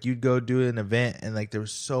everybody. Like, you'd go do an event, and like there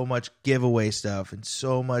was so much giveaway stuff and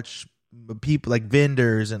so much people, like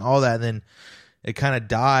vendors and all that. And then it kind of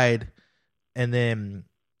died, and then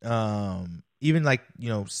even like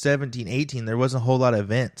 17, 18, there wasn't a whole lot of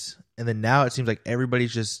events, and then now it seems like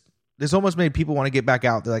everybody's just. This almost made people want to get back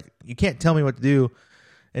out. They're like, you can't tell me what to do.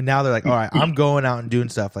 And now they're like, all right, I'm going out and doing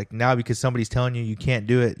stuff. Like now, because somebody's telling you can't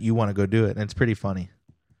do it, you want to go do it. And it's pretty funny.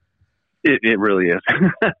 It really is.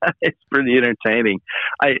 It's pretty entertaining.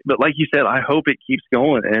 But like you said, I hope it keeps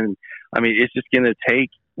going. And I mean, it's just going to take,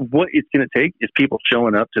 what it's going to take is people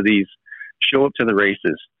showing up to show up to the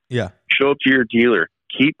races. Yeah. Show up to your dealer.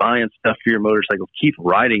 Keep buying stuff for your motorcycles. Keep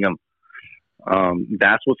riding them.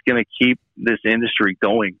 That's what's going to keep this industry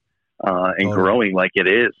going. And growing like it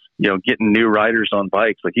is, getting new riders on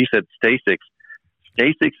bikes. Like you said, STACYCs,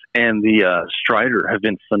 Stasics and the Strider have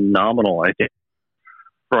been phenomenal, I think,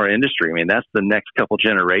 for our industry. I mean, that's the next couple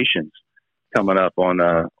generations coming up on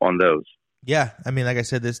those. Yeah, I mean, like I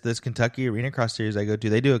said, this Kentucky Arena Cross series I go to,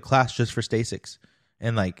 they do a class just for Stasics,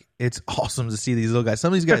 and like it's awesome to see these little guys.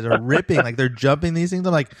 Some of these guys are ripping, like they're jumping these things.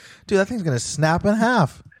 I'm like, dude, that thing's gonna snap in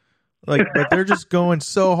half. Like, but they're just going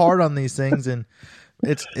so hard on these things, and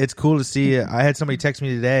it's cool to see. I had somebody text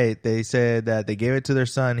me today. They said that they gave it to their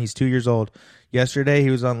son. He's 2 years old. Yesterday he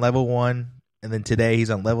was on level 1, and then today he's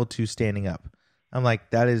on level 2 standing up. I'm like,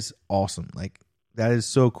 that is awesome. Like, that is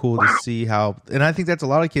so cool to see how, and I think that's a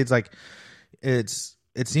lot of kids. Like, it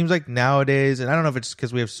seems like nowadays, and I don't know if it's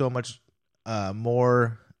because we have so much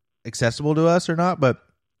more accessible to us or not, but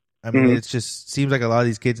I mean, it just seems like a lot of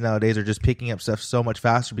these kids nowadays are just picking up stuff so much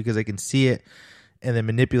faster because they can see it and then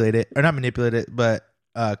manipulate it, or not manipulate it, but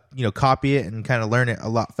copy it and kind of learn it a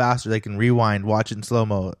lot faster. They can rewind, watch it in slow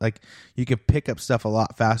mo. Like, you can pick up stuff a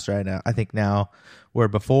lot faster right now. I think now, where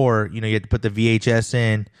before, you had to put the VHS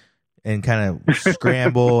in and kind of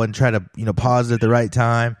scramble and try to pause it at the right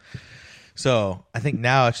time. So I think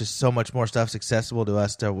now it's just so much more stuff's accessible to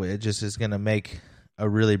us. It just is going to make a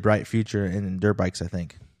really bright future in dirt bikes, I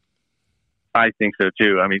think. I think so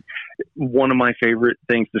too. I mean, one of my favorite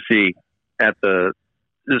things to see at the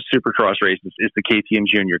Supercross races is the KTM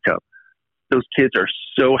Junior Cup. Those kids are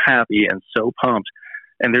so happy and so pumped,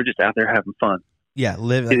 and they're just out there having fun. Yeah,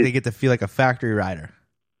 they get to feel like a factory rider.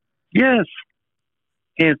 Yes,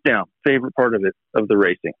 hands down, favorite part of it, of the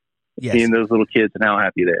racing. Yes. Seeing those little kids and how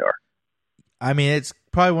happy they are. I mean, it's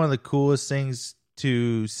probably one of the coolest things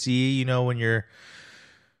to see. When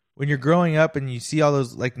you're growing up and you see all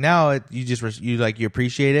those, like, now you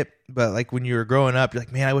appreciate it, but like when you were growing up, you're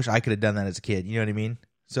like, man, I wish I could have done that as a kid. You know what I mean?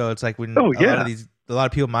 So it's like when a lot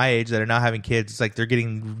of people my age that are not having kids, it's like they're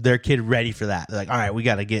getting their kid ready for that. They're like, all right, we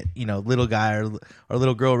got to get little guy or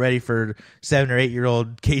little girl ready for 7 or 8 year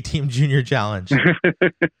old KTM Junior Challenge.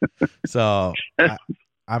 So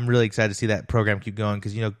I'm really excited to see that program keep going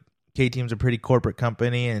because KTM's a pretty corporate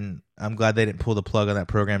company, and I'm glad they didn't pull the plug on that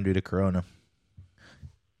program due to Corona.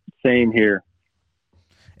 Same here.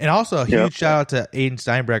 And also a huge shout out to Aiden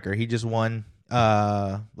Steinbrecher. He just won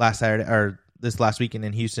last Saturday or this last weekend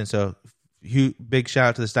in Houston. So big shout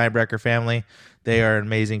out to the Steinbrecher family. They are an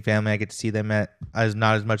amazing family. I get to see them not as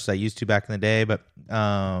much as I used to back in the day, but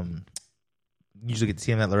usually get to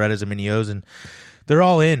see them at Loretta's and Minio's, and they're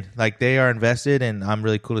all in. Like, they are invested, and I'm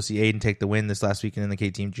really cool to see Aiden take the win this last weekend in the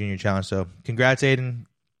KTM Junior Challenge. So congrats, Aiden,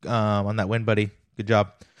 on that win, buddy. Good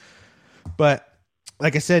job. But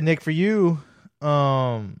like I said, Nick, for you,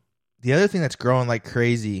 the other thing that's growing like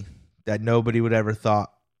crazy that nobody would ever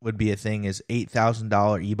thought would be a thing is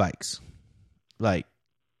 $8,000 e-bikes. Like,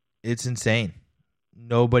 it's insane.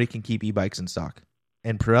 Nobody can keep e-bikes in stock.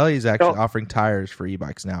 And Pirelli is actually offering tires for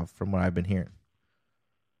e-bikes now, from what I've been hearing.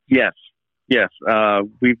 Yes.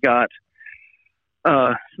 We've got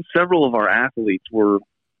several of our athletes were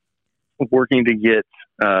working to get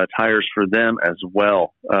tires for them as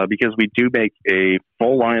well, because we do make a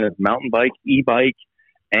full line of mountain bike, e-bike,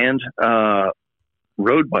 and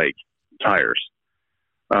road bike tires.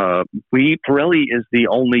 Pirelli is the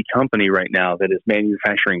only company right now that is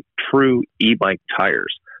manufacturing true e-bike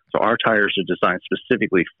tires. So our tires are designed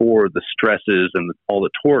specifically for the stresses and all the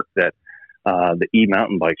torque that the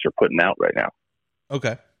e-mountain bikes are putting out right now.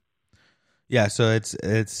 Okay. Yeah, so it's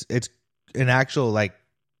an actual, like,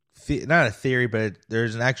 not a theory, but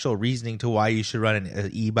there's an actual reasoning to why you should run an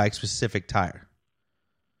e-bike specific tire.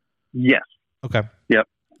 Yes. Okay. Yep.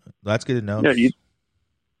 That's good to know. Yeah,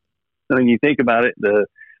 when you think about it,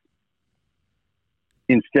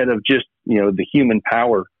 instead of just the human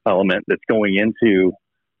power element that's going into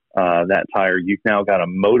that tire, you've now got a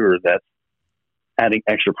motor that's adding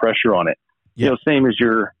extra pressure on it. Yeah. Same as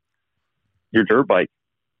your dirt bike.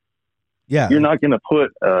 Yeah. You're not going to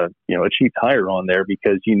put a cheap tire on there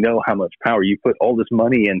because you know how much power you put all this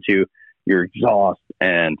money into your exhaust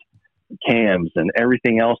and cams and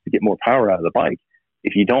everything else to get more power out of the bike.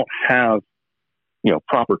 If you don't have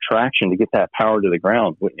proper traction to get that power to the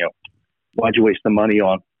ground, why'd you waste the money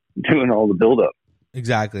on doing all the buildup?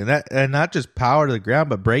 Exactly. And not just power to the ground,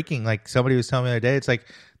 but braking. Like somebody was telling me the other day, it's like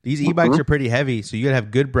these e-bikes are pretty heavy, so you gotta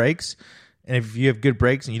have good brakes. And if you have good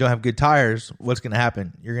brakes and you don't have good tires, what's going to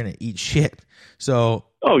happen? You're going to eat shit. So,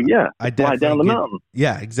 I fly down the mountain.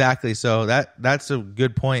 Yeah, exactly. So that's a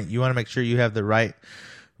good point. You want to make sure you have the right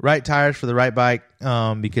tires for the right bike,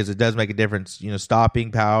 because it does make a difference.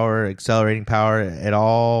 Stopping power, accelerating power, it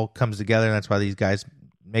all comes together, and that's why these guys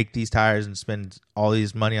make these tires and spend all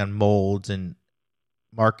these money on molds and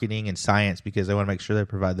marketing and science, because they want to make sure they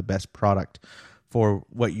provide the best product for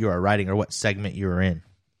what you are riding or what segment you are in.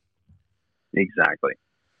 Exactly.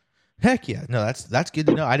 Heck yeah. No, that's good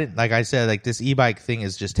to know. I didn't, like I said, like this e-bike thing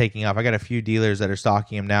is just taking off. I got a few dealers that are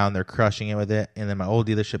stocking them now and they're crushing it with it. And then my old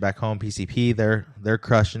dealership back home, PCP, they're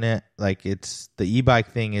crushing it. Like it's the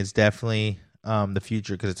e-bike thing is definitely the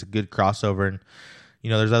future because it's a good crossover. And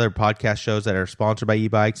there's other podcast shows that are sponsored by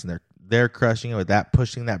e-bikes and they're crushing it with that,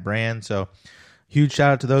 pushing that brand. So huge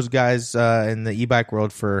shout out to those guys in the e-bike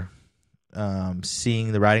world for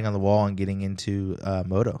seeing the writing on the wall and getting into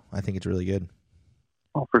moto. I think it's really good.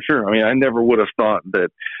 Oh, for sure. I mean, I never would have thought that,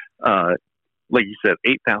 like you said,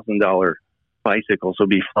 $8,000 bicycles will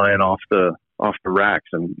be flying off the racks,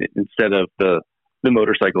 and instead of the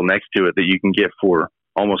motorcycle next to it that you can get for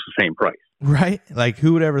almost the same price. Right? Like,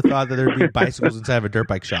 who would ever thought that there'd be bicycles inside of a dirt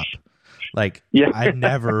bike shop? Like, yeah. I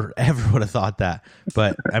never ever would have thought that.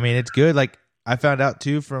 But I mean, it's good. Like, I found out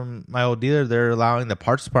too from my old dealer, they're allowing the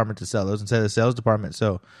parts department to sell those instead of the sales department.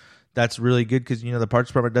 So that's really good because, the parts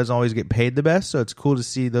department doesn't always get paid the best. So it's cool to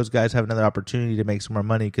see those guys have another opportunity to make some more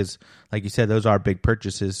money because, like you said, those are big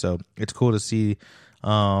purchases. So it's cool to see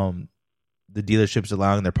the dealerships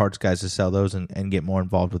allowing their parts guys to sell those and get more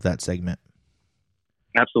involved with that segment.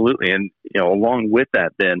 Absolutely. And, along with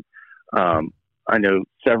that, then I know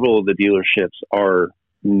several of the dealerships are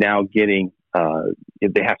now getting,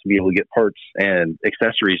 they have to be able to get parts and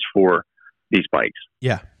accessories for these bikes.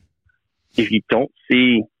 Yeah. If you don't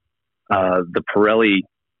see the Pirelli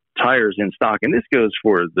tires in stock, and this goes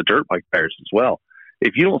for the dirt bike tires as well.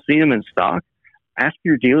 If you don't see them in stock, ask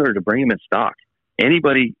your dealer to bring them in stock. Any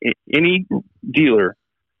dealer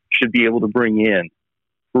should be able to bring in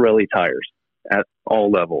Pirelli tires at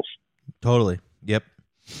all levels. Totally. Yep.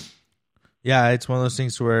 Yeah, it's one of those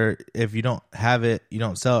things where if you don't have it, you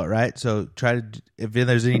don't sell it, right? So if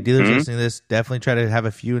there's any dealers listening to this, definitely try to have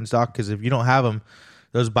a few in stock because if you don't have them,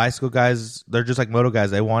 those bicycle guys, they're just like moto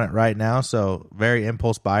guys. They want it right now. So very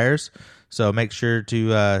impulse buyers. So make sure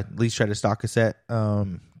to at least try to stock a set.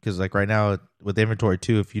 Because like right now with inventory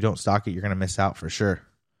too, if you don't stock it, you're going to miss out for sure.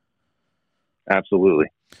 Absolutely.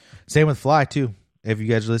 Same with Fly too. If you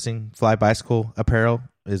guys are listening, Fly Bicycle Apparel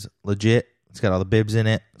is legit. It's got all the bibs in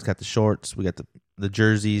it. It's got the shorts. We got the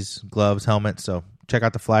jerseys, gloves, helmets. So check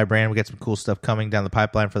out the Fly brand. We got some cool stuff coming down the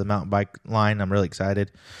pipeline for the mountain bike line. I'm really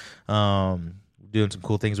excited. Doing some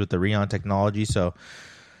cool things with the Rheon technology. So,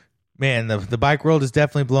 man, the bike world is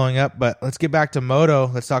definitely blowing up. But let's get back to moto.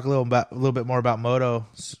 Let's talk a little bit more about moto.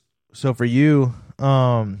 So for you,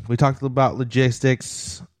 we talked about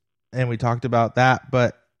logistics and we talked about that.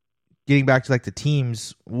 But getting back to like the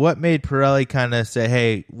teams, what made Pirelli kind of say,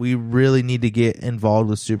 "Hey, we really need to get involved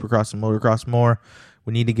with Supercross and motocross more.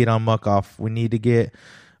 We need to get on Muck Off. We need to get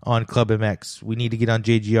on Club MX. We need to get on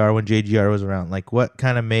JGR when JGR was around." Like what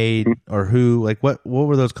kind of made or who, like what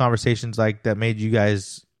were those conversations like that made you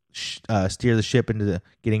guys steer the ship into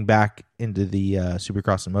getting back into the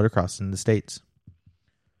Supercross and motocross in the States?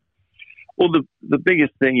 Well, the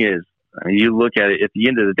biggest thing is you look at it at the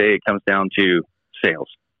end of the day, it comes down to sales.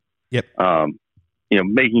 Yep.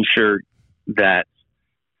 Making sure that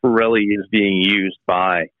Pirelli is being used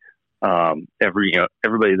by everybody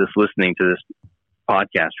that's listening to this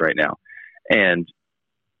podcast right now, and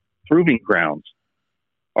proving grounds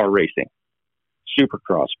are racing,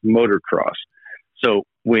 Supercross, motocross. So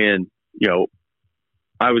when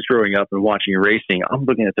I was growing up and watching racing, I'm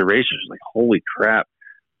looking at the racers like, holy crap,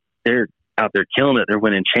 they're out there killing it. They're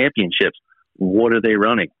winning championships. What are they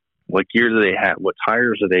running? What gear do they have? What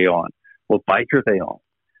tires are they on? What bike are they on?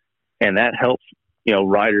 And that helps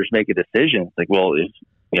riders make a decision. It's like, well,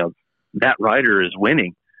 if that rider is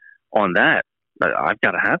winning on that, I've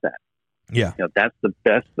got to have that. Yeah. That's the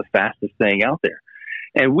best, the fastest thing out there.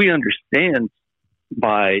 And we understand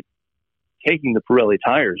by taking the Pirelli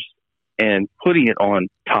tires and putting it on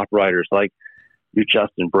top riders like your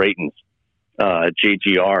Justin Brayton's,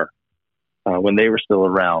 JGR, when they were still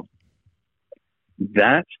around,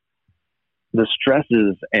 that the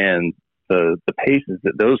stresses and the paces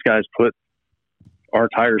that those guys put our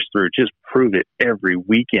tires through just prove it every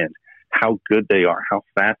weekend, how good they are, how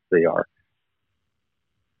fast they are.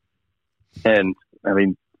 And I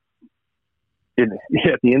mean, at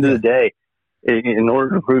the end of the day, in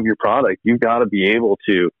order to improve your product, you've got to be able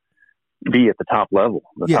to be at the top level.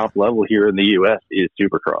 The top level here in the U.S. is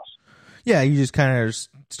Supercross. Yeah, you just kind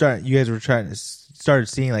of you guys were trying to start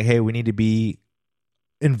seeing like, hey, we need to be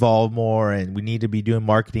involved more and we need to be doing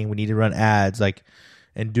marketing. We need to run ads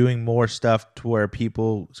and doing more stuff to where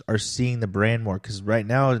people are seeing the brand more. Because right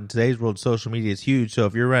now in today's world, social media is huge. So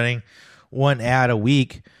if you're running one ad a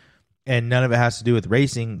week and none of it has to do with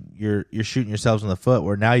racing, you're shooting yourselves in the foot,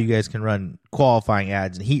 where now you guys can run qualifying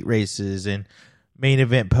ads and heat races and main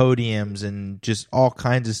event podiums and just all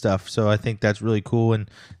kinds of stuff. So I think that's really cool, and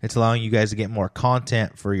it's allowing you guys to get more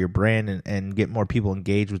content for your brand and get more people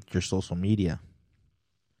engaged with your social media.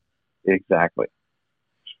 Exactly.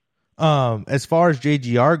 As far as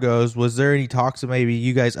JGR goes, was there any talks of maybe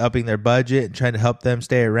you guys upping their budget and trying to help them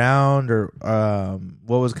stay around, or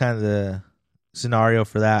what was kind of the scenario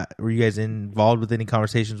for that? Were you guys involved with any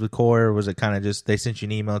conversations with Core, or was it kind of just they sent you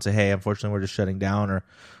an email and say, hey, unfortunately we're just shutting down, or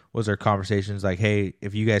was there conversations like, hey,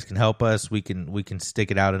 if you guys can help us, we can stick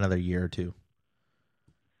it out another year or two?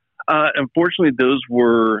 Unfortunately,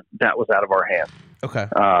 that was out of our hands. Okay.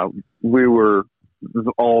 We were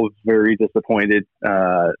all very disappointed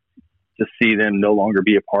to see them no longer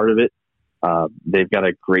be a part of it. They've got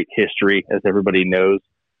a great history, as everybody knows,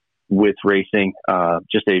 with racing. I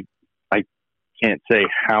can't say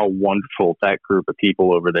how wonderful that group of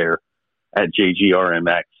people over there at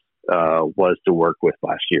JGRMX was to work with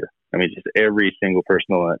last year. I mean, just every single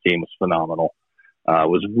person on that team was phenomenal.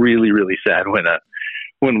 Was really, really sad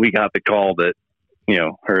when we got the call that,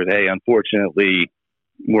 heard, hey, unfortunately,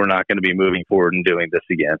 we're not going to be moving forward and doing this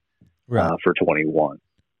again for 21.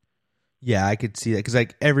 Yeah, I could see that because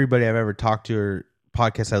like everybody I've ever talked to or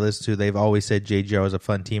podcasts I listen to, they've always said JGR was a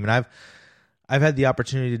fun team, and I've had the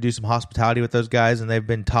opportunity to do some hospitality with those guys, and they've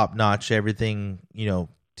been top notch. Everything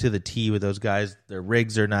to the T with those guys. Their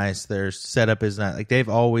rigs are nice. Their setup is not like they've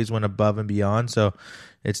always went above and beyond. So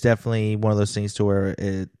it's definitely one of those things to where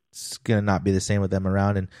it's gonna not be the same with them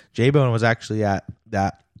around. And J-Bone was actually at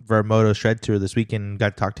that Vermoto Shred Tour this weekend and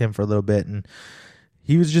got to talk to him for a little bit, and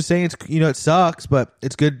he was just saying it's it sucks, but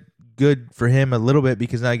it's good for him a little bit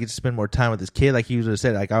because now he gets to spend more time with his kid. Like he would have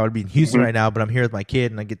said, like I would be in Houston right now, but I'm here with my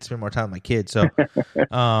kid and I get to spend more time with my kid. So it's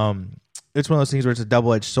one of those things where it's a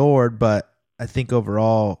double-edged sword, but I think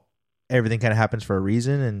overall everything kind of happens for a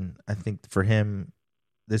reason, and I think for him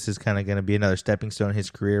this is kind of going to be another stepping stone in his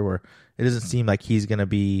career where it doesn't seem like he's going to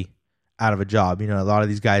be out of a job. A lot of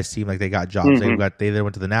these guys seem like they got jobs. They either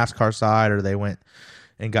went to the NASCAR side or they went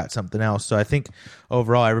and got something else. So I think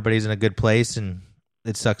overall everybody's in a good place, and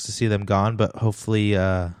it sucks to see them gone, but hopefully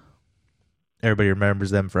everybody remembers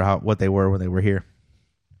them for what they were when they were here.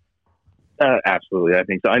 Absolutely. I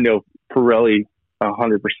think so. I know Pirelli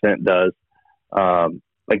 100% does.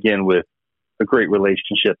 Again, with a great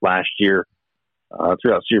relationship last year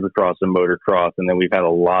throughout Supercross and Motocross, and then we've had a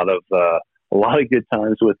lot of good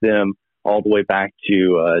times with them all the way back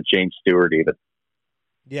to James Stewart even.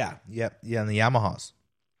 Yeah, and the Yamahas.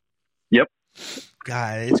 Yep.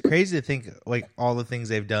 God, it's crazy to think like all the things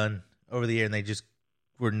they've done over the year, and they just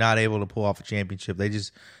were not able to pull off a championship. They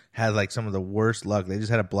just had like some of the worst luck. They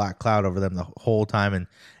just had a black cloud over them the whole time, and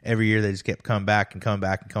every year they just kept coming back and coming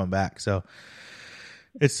back and coming back. So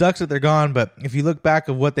it sucks that they're gone, but if you look back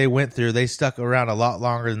at what they went through, they stuck around a lot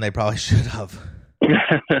longer than they probably should have.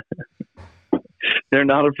 They're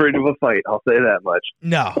not afraid of a fight. I'll say that much.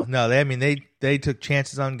 No. They took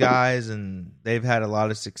chances on guys, and they've had a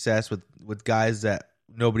lot of success with guys that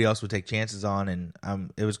nobody else would take chances on,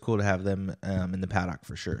 and it was cool to have them in the paddock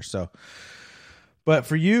for sure. So, but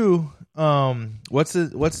for you, what's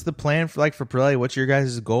the plan for Pirelli? What's your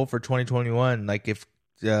guys' goal for 2021? Like if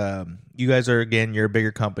you guys are, again, you're a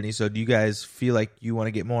bigger company, so do you guys feel like you want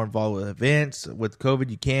to get more involved with events? With COVID,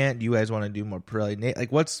 you can't. Do you guys want to do more Pirelli?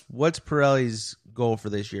 Like what's Pirelli's goal for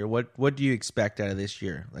this year? What do you expect out of this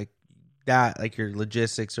year? Like that, like your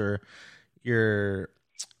logistics or your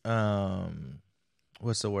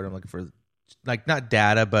what's the word I'm looking for? Like not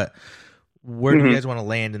data, but where do you guys want to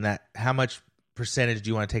land in that? How much percentage do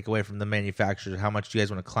you want to take away from the manufacturers? How much do you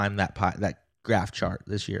guys want to climb that graph chart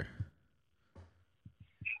this year?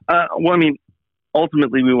 Well, I mean,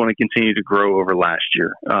 ultimately we want to continue to grow over last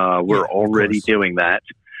year. We're already doing that.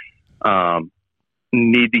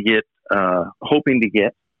 Need to get, hoping to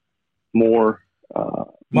get more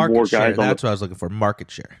market share. Guys. That's what I was looking for.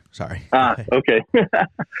 Market share. Sorry. Okay.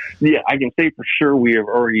 Yeah, I can say for sure we have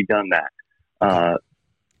already done that.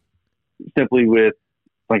 Simply with,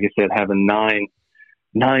 like I said, having nine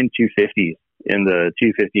 250s in the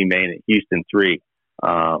 250 main at Houston 3.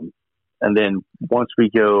 And then once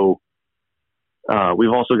we go,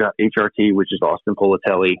 we've also got HRT, which is Austin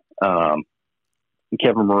Politelli,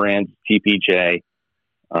 Kevin Moran's TPJ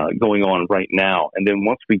going on right now. And then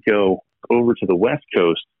once we go over to the West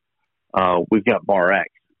Coast, we've got Bar X.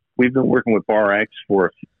 We've been working with Bar X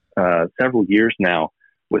for several years now.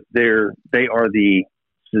 They are the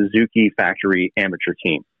Suzuki factory amateur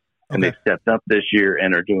team. And they stepped up this year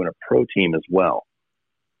and are doing a pro team as well.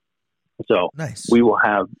 So nice. We will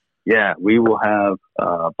have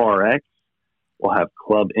Bar X, we'll have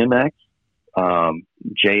Club MX,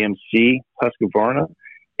 JMC, Husqvarna,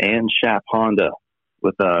 and Shap Honda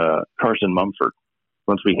with Carson Mumford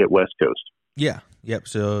once we hit West Coast. Yeah. Yep.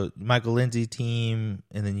 So Michael Lindsay's team,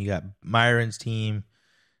 and then you got Myron's team,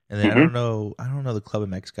 and then I don't know the Club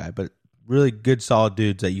MX guy, but really good, solid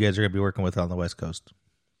dudes that you guys are going to be working with on the West Coast.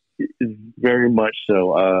 Very much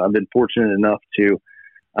so. I've been fortunate enough to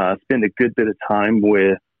spend a good bit of time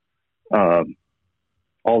with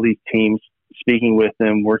all these teams, speaking with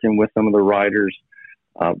them, working with some of the riders.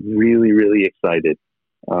 Really, really excited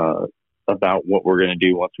about what we're going to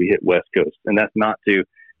do once we hit West Coast. And that's not to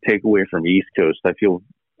take away from East Coast. I feel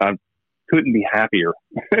I couldn't be happier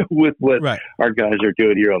with what our guys are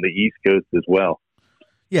doing here on the East Coast as well.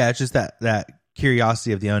 Yeah, it's just that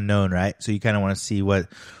curiosity of the unknown, right? So you kind of want to see what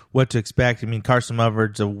to expect. I mean, Carson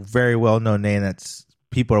Mumford's a very well-known name. That's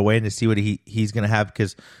people are waiting to see what he's going to have,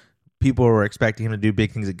 because people were expecting him to do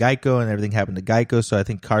big things at Geico, and everything happened to Geico. So I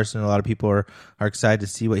think Carson, a lot of people are excited to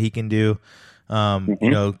see what he can do. You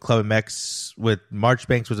know, Club MX with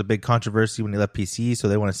Marchbanks was a big controversy when he left PC, so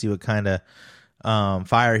they want to see what kind of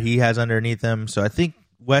fire he has underneath him. So I think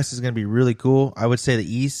West is going to be really cool. I would say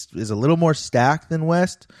the East is a little more stacked than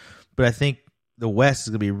West, but I think the West is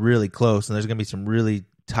going to be really close, and there's going to be some really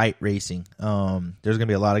tight racing. There's going to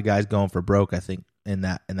be a lot of guys going for broke, I think, in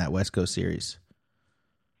that West Coast series.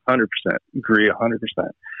 100%. Agree 100%.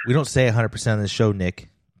 We don't say 100% on this show, Nick.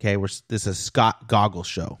 Okay, this is a Scott Goggles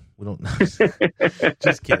show. We don't.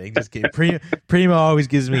 Just kidding. Primo always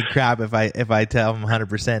gives me crap if I tell him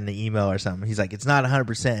 100% in the email or something. He's like, it's not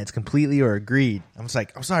 100%. It's completely or agreed. I'm just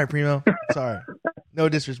like, I'm sorry, Primo. Sorry. No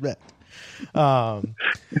disrespect. But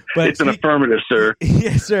it's an affirmative, sir.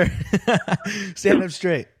 Yes, sir. Stand up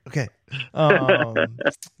straight. Okay.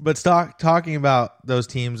 But talking about those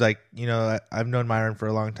teams, like, you know, I've known Myron for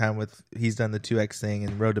a long time. He's done the 2X thing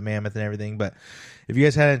and Road to Mammoth and everything. But if you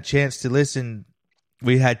guys had a chance to listen,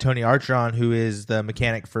 we had Tony Archer on, who is the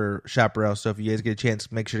mechanic for Chaparral. So if you guys get a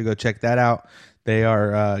chance, make sure to go check that out. They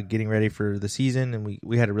are getting ready for the season, and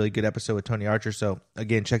we had a really good episode with Tony Archer. So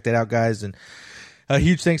again, check that out, guys. And a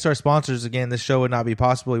huge thanks to our sponsors. Again, this show would not be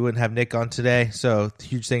possible. We wouldn't have Nick on today. So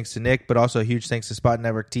huge thanks to Nick, but also a huge thanks to Spot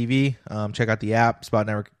Network TV. Check out the app, Spot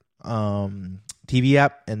Network TV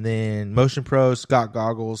app, and then Motion Pro, Scott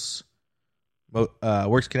Goggles,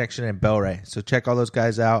 Works Connection, and Bellray. So check all those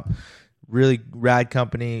guys out. Really rad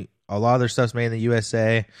company. A lot of their stuff's made in the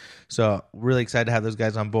USA. So really excited to have those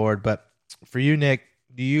guys on board. But for you, Nick,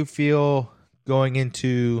 do you feel going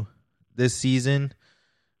into this season,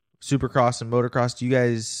 Supercross and motocross,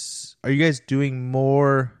 are you guys doing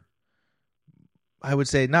more, I would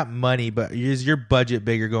say not money, but is your budget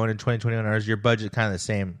bigger going in 2021, or is your budget kind of the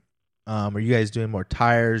same? Are you guys doing more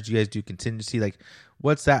tires? Do you guys do contingency? Like,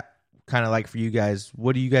 what's that kind of like for you guys?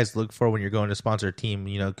 What do you guys look for when you're going to sponsor a team?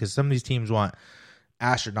 You know, because some of these teams want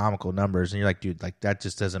astronomical numbers, and you're like, dude, like that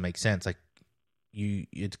just doesn't make sense. Like,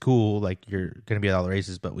 it's cool, like you're going to be at all the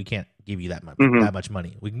races, but we can't give you that much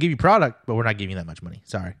money. We can give you product, but we're not giving you that much money.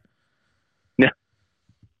 Sorry. Yeah.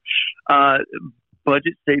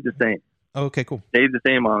 Budget stayed the same. Oh, okay, cool. Stayed the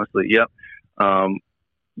same, honestly. Yep.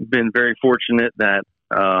 Been very fortunate that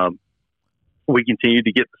we continue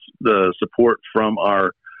to get the support from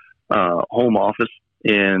our home office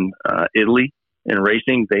in Italy in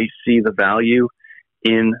racing. They see the value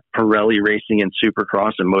in Pirelli racing and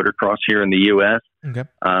Supercross and motocross here in the U.S. Okay.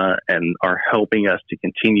 And are helping us to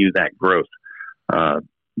continue that growth.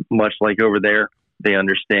 Much like over there, they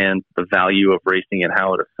understand the value of racing and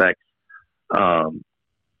how it affects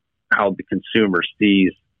how the consumer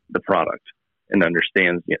sees the product and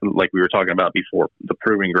understands, like we were talking about before, the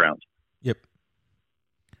proving ground. Yep.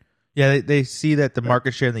 Yeah, they see that the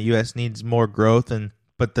market share in the U.S. needs more growth,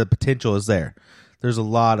 but the potential is there. There's a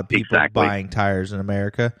lot of people buying tires in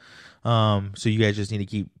America. So you guys just need to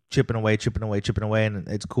keep chipping away. And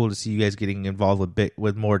it's cool to see you guys getting involved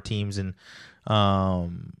with more teams and,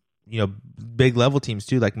 big level teams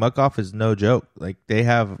too. Like Muck-Off is no joke. Like they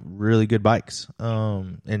have really good bikes.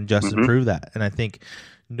 And Justin proved that. And I think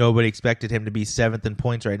nobody expected him to be 7th in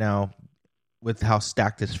points right now with how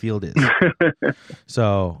stacked this field is.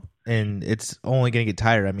 So, and it's only going to get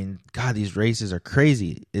tighter. I mean, God, these races are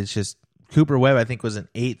crazy. It's just Cooper Webb, I think, was in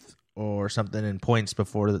 8th or something in points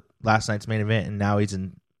before last night's main event, and now he's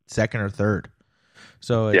in 2nd or 3rd.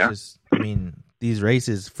 So it's just, I mean, these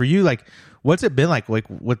races for you, like, what's it been like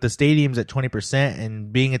with the stadiums at 20%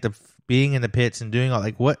 and being in the pits and doing all,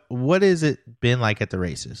 like, what has it been like at the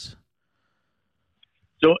races?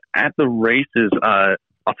 So at the races,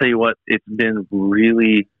 I'll tell you what, it's been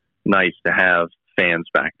really nice to have fans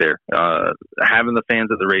back there. Having the fans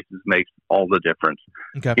at the races makes all the difference.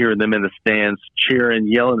 Okay. Hearing them in the stands, cheering,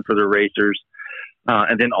 yelling for the racers,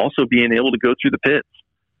 and then also being able to go through the pits.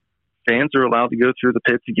 fans are allowed to go through the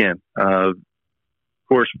pits again. Of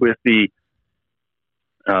course, with the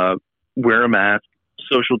wear a mask,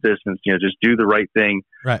 social distance, just do the right thing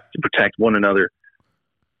to protect one another.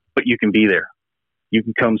 But you can be there. You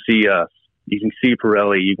can come see us. You can see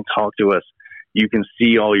Pirelli. You can talk to us. You can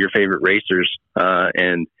see all your favorite racers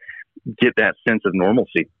and get that sense of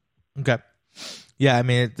normalcy. Okay. Yeah, I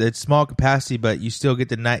mean it's small capacity, but you still get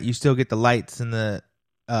the night. You still get the lights and the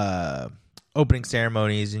opening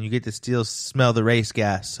ceremonies, and you get to still smell the race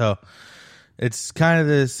gas. So it's kind of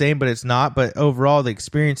the same, but it's not. But overall, the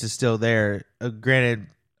experience is still there. Granted,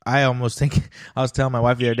 I almost think I was telling my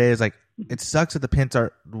wife the other day, is like it sucks that the pits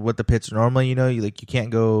are what the pits are normally. You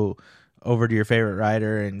can't go over to your favorite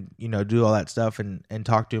rider and do all that stuff and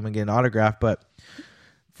talk to him and get an autograph, but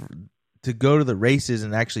to go to the races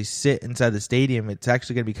and actually sit inside the stadium, it's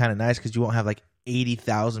actually going to be kind of nice because you won't have like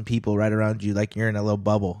 80,000 people right around you like you're in a little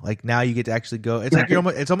bubble. Like now you get to actually go. It's like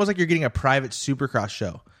it's almost like you're getting a private Supercross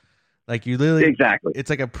show. Like you literally exactly.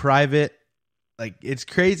 It's like a private. Like it's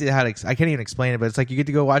crazy how I can't even explain it, but it's like you get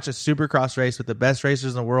to go watch a Supercross race with the best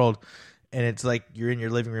racers in the world, and it's like you're in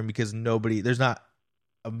your living room because there's not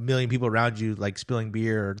a million people around you like spilling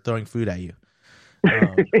beer or throwing food at you.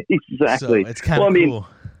 Exactly. So it's kind of cool.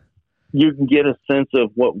 You can get a sense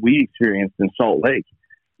of what we experienced in Salt Lake,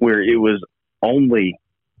 where it was only,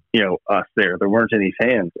 us there. There weren't any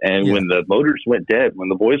fans. And when the motors went dead, when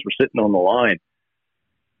the boys were sitting on the line,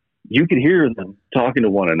 you could hear them talking to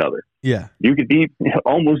one another. Yeah. You could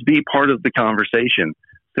almost be part of the conversation.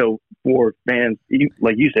 So for fans,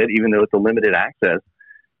 like you said, even though it's a limited access,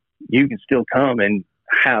 you can still come and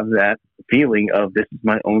have that feeling of this is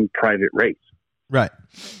my own private race. Right.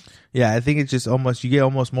 Yeah, I think it's just you get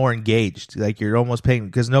almost more engaged. Like you're almost paying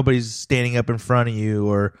because nobody's standing up in front of you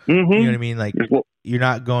or, you know what I mean? Like you're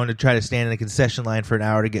not going to try to stand in a concession line for an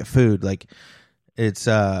hour to get food. Like it's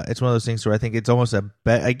one of those things where I think it's almost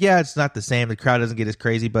it's not the same. The crowd doesn't get as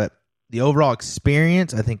crazy, but the overall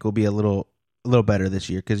experience I think will be a little better this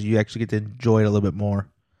year because you actually get to enjoy it a little bit more.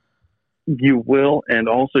 You will, and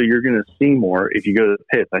also you're going to see more if you go to the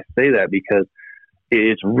pits. I say that because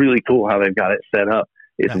it's really cool how they've got it set up.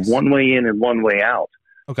 It's nice. One way in and one way out.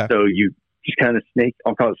 Okay. So you just kind of snake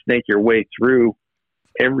your way through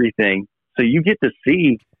everything. So you get to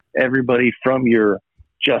see everybody from your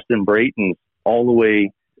Justin Braytons all the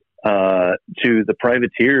way to the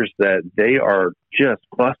privateers that they are just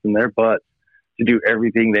busting their butts to do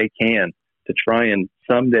everything they can to try and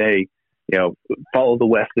someday, follow the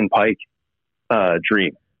Weston Pike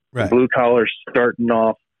dream. Right. Blue collar starting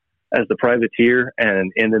off as the privateer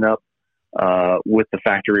and ending up with the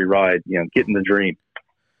factory ride, getting the dream.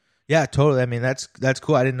 Yeah, totally. I mean, that's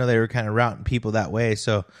cool. I didn't know they were kind of routing people that way.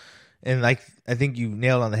 So, and like, I think you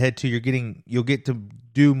nailed on the head too. You'll get to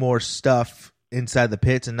do more stuff inside the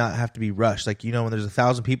pits and not have to be rushed. Like, when there's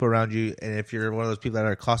 1,000 people around you, and if you're one of those people that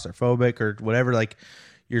are claustrophobic or whatever, like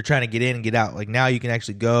you're trying to get in and get out. Like now you can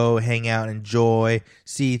actually go hang out, enjoy,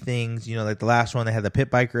 see things, like the last one, they had the pit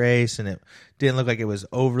bike race and it didn't look like it was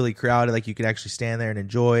overly crowded. Like you could actually stand there and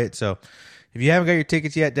enjoy it. So if you haven't got your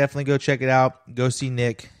tickets yet, definitely go check it out. Go see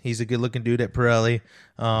Nick. He's a good looking dude at Pirelli.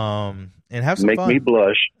 And have some fun. Make me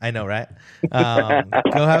blush. I know, right? Go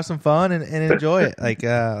have some fun and enjoy it. Like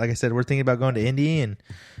I said, we're thinking about going to Indy and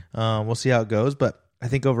we'll see how it goes. But I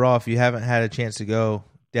think overall, if you haven't had a chance to go,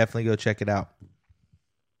 definitely go check it out.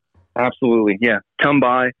 Absolutely. Yeah. Come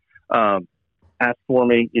by, ask for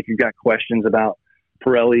me if you've got questions about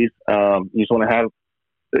Pirellis. You just want to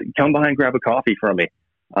come by and grab a coffee from me.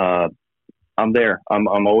 I'm there. I'm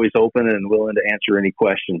always open and willing to answer any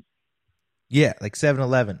questions. Yeah. Like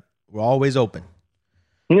 7-Eleven. We're always open.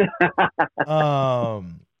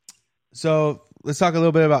 So let's talk a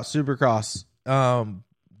little bit about Supercross.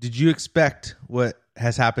 Did you expect what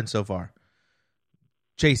has happened so far?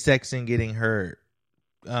 Chase Sexton getting hurt.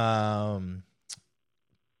 Tomac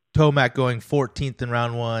going 14th in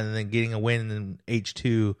round 1 and then getting a win in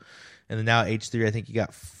H2 and then now H3. I think he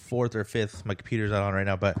got 4th or 5th. My computer's not on right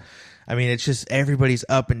now, but I mean it's just everybody's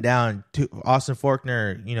up and down. Austin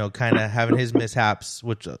Faulkner, kind of having his mishaps,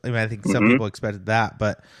 which I think some people expected that,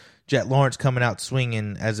 but Jet Lawrence coming out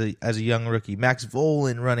swinging as a young rookie. Max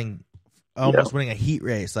Vohland running almost winning a heat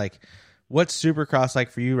race. Like, what's Supercross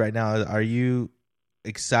like for you right now? Are you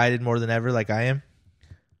excited more than ever like I am?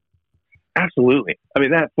 Absolutely. I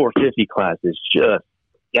mean, that 450 class is just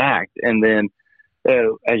stacked. And then,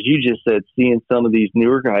 as you just said, seeing some of these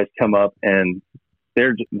newer guys come up and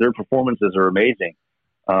their performances are amazing.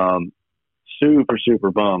 Super,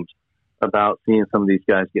 super bummed about seeing some of these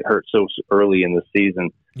guys get hurt so early in the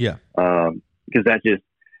season. Yeah. Because that just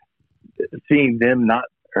seeing them not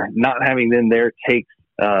having them there takes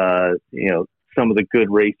some of the good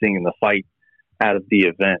racing and the fight out of the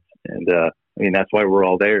event. And that's why we're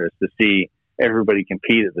all there, is to see everybody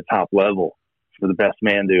compete at the top level for the best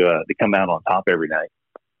man to come out on top every night.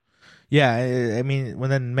 Yeah, I mean, when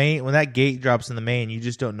that gate drops in the main, you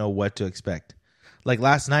just don't know what to expect. Like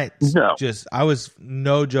last night, I was,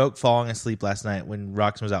 no joke, falling asleep last night when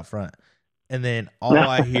Roxon was out front. And then all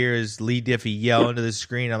I hear is Lee Diffie yell into the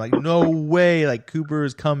screen. I'm like, no way, like Cooper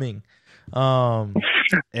is coming. And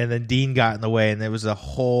then Dean got in the way, and there was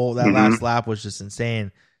last lap was just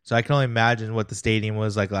insane. So I can only imagine what the stadium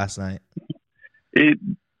was like last night. It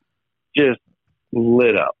just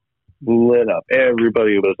lit up.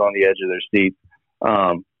 Everybody was on the edge of their seat.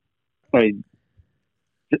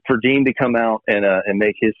 For Dean to come out and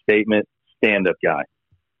make his statement, stand-up guy.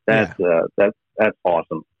 That's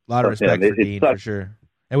awesome. A lot of respect for Dean, for sure.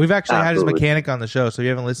 And we've actually had his mechanic on the show, so if you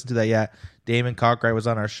haven't listened to that yet, Damon Cockright was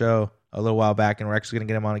on our show a little while back, and we're actually going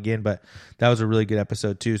to get him on again, but that was a really good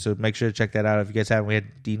episode too, so make sure to check that out. If you guys haven't, we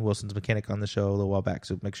had Dean Wilson's mechanic on the show a little while back,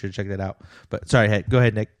 so make sure to check that out. But sorry, go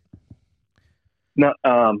ahead, Nick. No,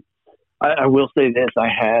 I will say this. I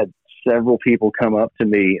had several people come up to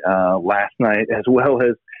me last night as well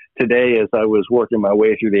as today as I was working my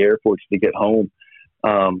way through the airports to get home.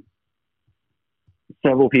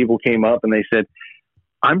 Several people came up and they said,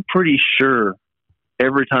 I'm pretty sure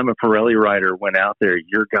every time a Pirelli rider went out there,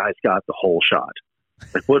 your guys got the whole shot.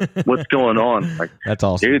 Like, what's going on? Like, that's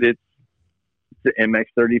awesome. Dude, it's the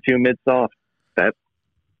MX-32 mid-soft.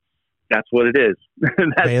 That's what it is.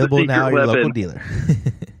 That's available now at your local dealer.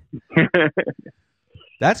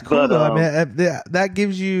 That's cool, though. I mean, that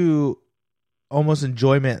gives you almost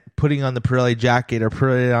enjoyment putting on the Pirelli jacket or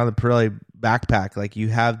putting on the Pirelli backpack. Like, you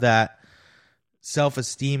have that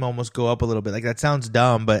self-esteem almost go up a little bit. Like, that sounds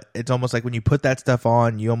dumb, but it's almost like when you put that stuff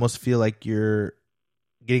on, you almost feel like you're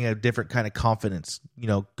getting a different kind of confidence,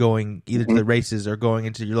 going either to the races or going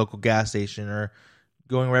into your local gas station or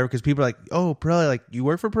going wherever, because people are like, oh, Pirelli, like, you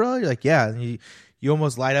work for Pirelli? You're like, yeah. And you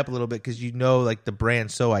almost light up a little bit because like the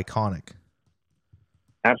brand's so iconic.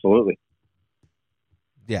 Absolutely.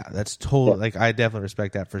 Yeah, that's totally, like, I definitely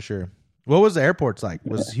respect that for sure. What was the airports like?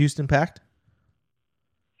 Was Houston packed?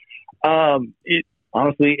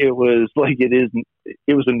 Honestly, it was like it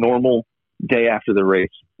was a normal day after the race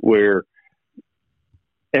where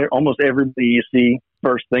almost everybody you see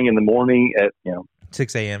first thing in the morning at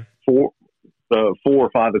 6 a.m. 4 or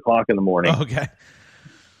 5 o'clock in the morning. Okay,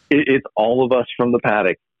 it's all of us from the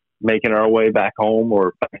paddock making our way back home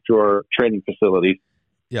or back to our training facilities.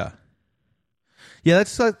 Yeah.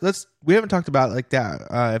 Let's we haven't talked about like that.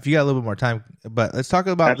 If you got a little bit more time, but let's talk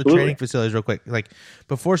about the training facilities real quick. Like,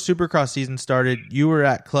 before Supercross season started, you were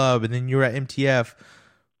at Club and then you were at MTF.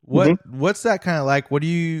 What's that kind of like?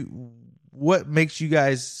 What makes you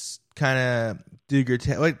guys kind of do your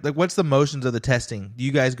like what's the motions of the testing? Do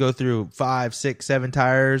you guys go through 5, 6, 7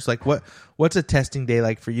 tires? Like, what's a testing day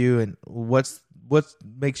like for you, and what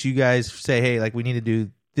makes you guys say, hey, like, we need to do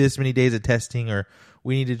this many days of testing, or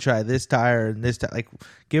we need to try this tire and this tire? Like,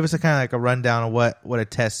 give us a kind of like a rundown of what a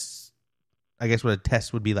test, I guess, what a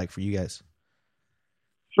test would be like for you guys.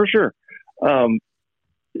 For sure.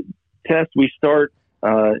 Test, we start,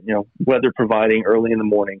 weather providing early in the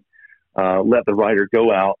morning, let the rider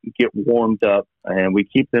go out, get warmed up, and we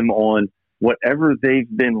keep them on whatever they've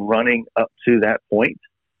been running up to that point.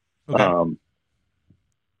 Okay.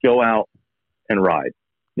 Go out and ride.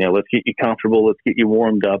 Let's get you comfortable. Let's get you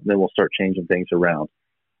warmed up, and then we'll start changing things around.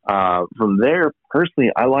 From there, personally,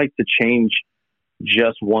 I like to change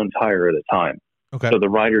just one tire at a time. Okay. So the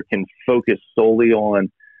rider can focus solely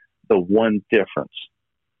on the one difference.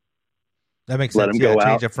 That makes sense.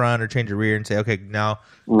 Change a front or change a rear and say, okay, now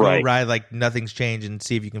go ride like nothing's changed and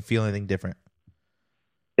see if you can feel anything different.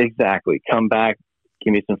 Exactly. Come back,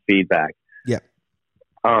 give me some feedback. Yeah.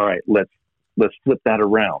 All right, let's flip that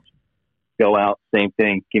around. Go out, same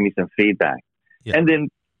thing, give me some feedback. Yeah. And then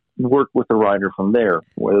work with the rider from there,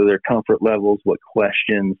 whether their comfort levels, what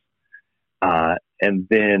questions, and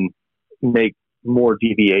then make more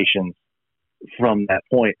deviations from that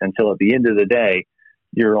point until at the end of the day,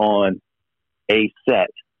 you're on a set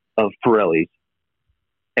of Pirellis,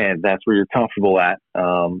 and that's where you're comfortable at,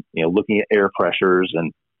 looking at air pressures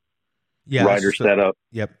and rider setup.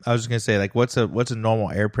 Yep. I was just going to say, like, what's a normal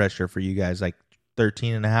air pressure for you guys? Like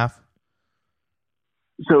 13.5?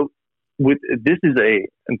 So I'm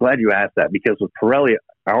glad you asked that, because with Pirelli,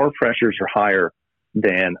 our pressures are higher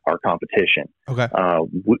than our competition. Okay.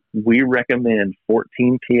 We recommend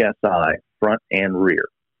 14 PSI front and rear.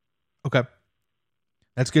 Okay.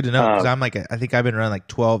 That's good to know, because I think I've been around like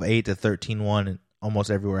 12.8 to 13.1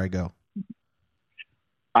 almost everywhere I go.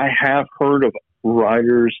 I have heard of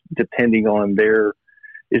riders, depending on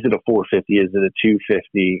is it a 450, is it a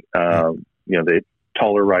 250, the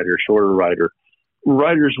taller rider, shorter rider,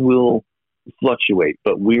 riders will fluctuate,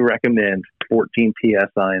 but we recommend 14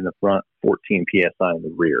 PSI in the front, 14 PSI in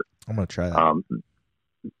the rear. I'm going to try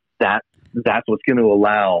that. That's what's going to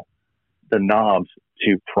allow the knobs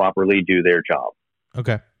to properly do their job.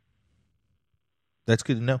 Okay. That's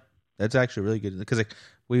good to know. That's actually really good because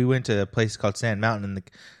we went to a place called Sand Mountain, and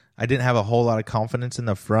I didn't have a whole lot of confidence in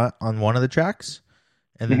the front on one of the tracks,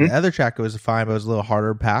 and then the other track was fine, but it was a little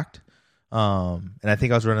harder packed. And I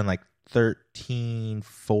think I was running like 13.4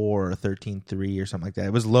 or 13.3 or something like that.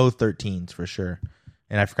 It was low 13s for sure,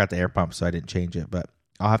 and I forgot the air pump, so I didn't change it. But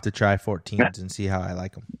I'll have to try 14s and see how I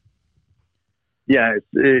like them. Yeah,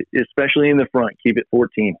 especially in the front, keep it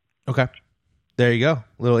 14. Okay, there you go. A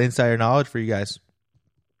little insider knowledge for you guys.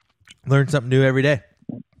 Learn something new every day.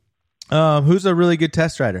 Who's a really good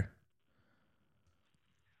test rider?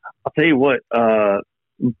 I'll tell you what,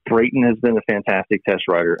 Brayton has been a fantastic test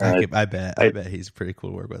rider. I bet he's pretty cool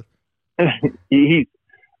to work with.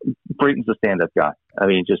 Brayton's a stand-up guy. I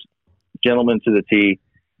mean, just gentleman to the T,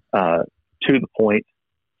 to the point.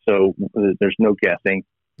 So there's no guessing.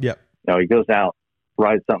 Yep. He goes out,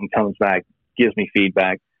 rides something, comes back, gives me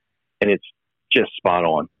feedback, and it's just spot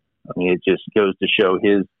on. I mean, it just goes to show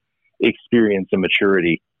his experience and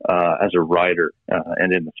maturity as a rider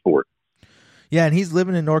and in the sport. Yeah, and he's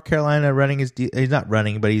living in North Carolina, running his. He's not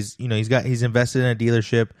running, but he's invested in a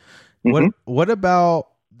dealership. Mm-hmm. What about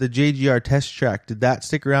the JGR test track? Did that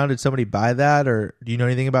stick around? Did somebody buy that, or do you know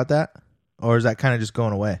anything about that, or is that kind of just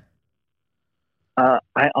going away?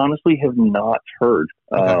 I honestly have not heard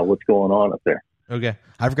what's going on up there. Okay,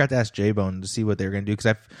 I forgot to ask J-Bone to see what they were going to do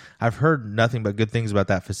because I've heard nothing but good things about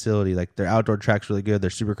that facility. Like their outdoor track's really good, their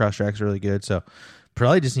Supercross track's really good. So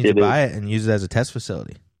probably just need to buy it and use it as a test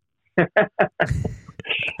facility. I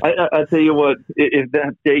tell you what, if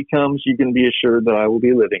that day comes, you can be assured that I will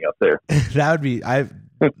be living up there. That would be.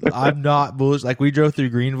 I'm not bullish. Like we drove through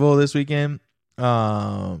Greenville this weekend.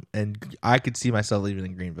 And I could see myself leaving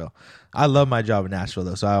in Greenville. I love my job in Nashville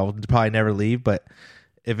though, so I'll probably never leave. But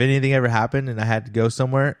if anything ever happened and I had to go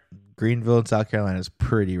somewhere, Greenville in South Carolina is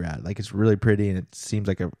pretty rad. Like it's really pretty, and it seems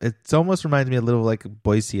like it almost reminds me a little like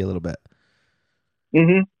Boise a little bit.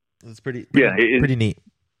 Mm-hmm. It's pretty neat.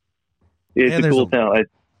 It's a cool town.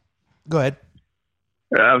 Go ahead.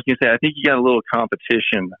 I was going to say, I think you got a little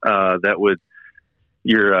competition that would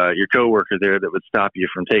your coworker there that would stop you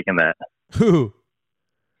from taking that. Who?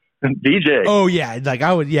 DJ. Oh yeah, like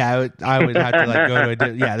I would have to like go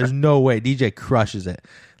to there's no way DJ crushes it.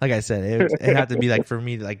 Like I said, it had to be like for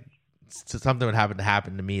me like something would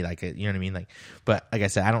happen to me, like you know what I mean, like. But like I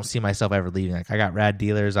said, I don't see myself ever leaving. Like I got rad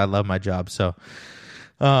dealers, I love my job, so.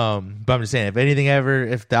 But I'm just saying,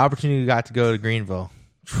 if the opportunity got to go to Greenville,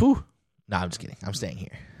 whew, no, I'm just kidding. I'm staying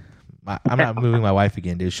here. I'm not moving my wife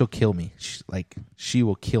again, dude. She'll kill me. She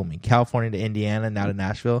will kill me. California to Indiana, now to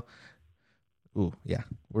Nashville. Ooh, yeah,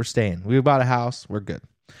 we're staying. We bought a house. We're good.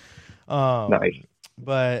 Nice.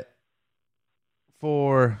 But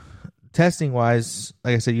for testing wise,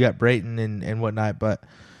 like I said, you got Brayton and whatnot. But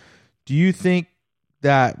do you think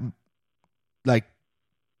that like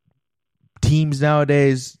teams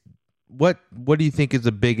nowadays, what do you think is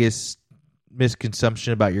the biggest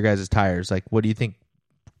misconception about your guys' tires? Like, what do you think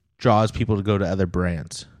draws people to go to other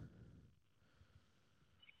brands?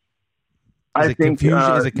 Is it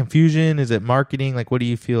confusion? Is it marketing? Like, what do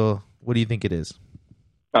you feel? What do you think it is?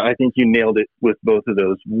 I think you nailed it with both of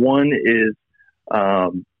those. One is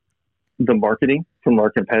the marketing from our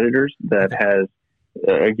competitors that has,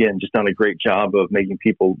 again, just done a great job of making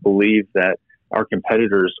people believe that our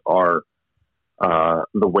competitors are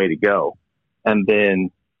the way to go. And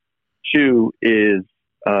then two is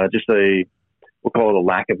just we'll call it a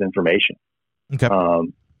lack of information. Okay.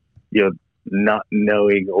 Not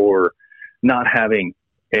knowing or not having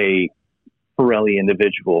a Pirelli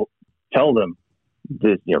individual tell them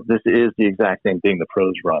this is the exact same thing the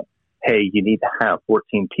pros run. Hey, you need to have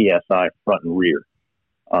 14 PSI front and rear.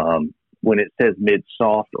 When it says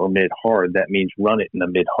mid-soft or mid-hard, that means run it in a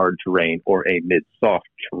mid-hard terrain or a mid-soft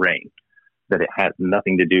terrain. That it has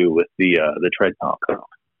nothing to do with the tread comp.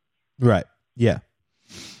 Right. Yeah.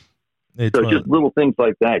 So just little things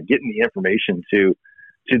like that, getting the information to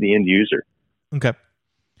the end user. Okay.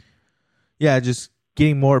 Yeah, just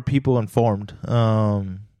getting more people informed.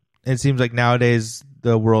 It seems like nowadays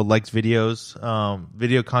the world likes videos.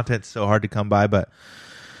 Video content's so hard to come by, but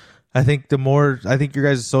I think your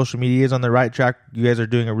guys' social media is on the right track. You guys are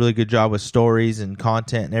doing a really good job with stories and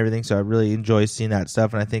content and everything. So I really enjoy seeing that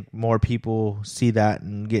stuff. And I think more people see that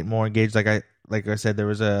and get more engaged. Like like I said, there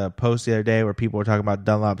was a post the other day where people were talking about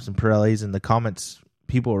Dunlops and Pirellis, and the comments,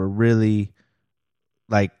 people were really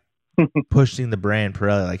like pushing the brand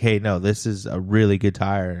Pirelli, like, hey, no, this is a really good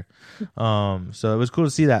tire. So it was cool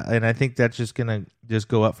to see that, and I think that's just gonna just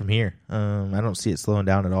go up from here. I don't see it slowing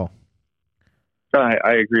down at all.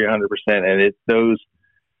 I agree 100%, and it's those.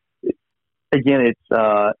 Again, it's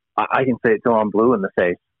I can say it till I'm blue in the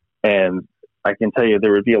face, and I can tell you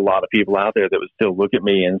there would be a lot of people out there that would still look at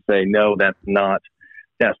me and say, no, that's not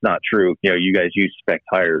true. You know, you guys use spec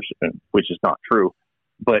tires, which is not true.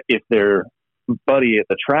 But if their buddy at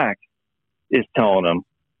the track is telling them,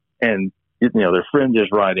 and you know their friend is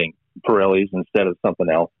riding Pirellis instead of something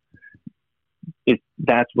else,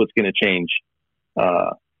 that's what's going to change.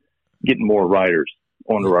 Getting more riders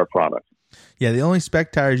onto our product. Yeah, the only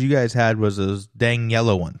spec tires you guys had was those dang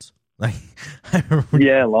yellow ones. Like,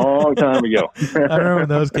 yeah, a long time ago. I remember when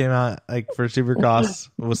those came out, like for Supercross,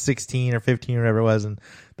 it was 16 or 15 or whatever it was, and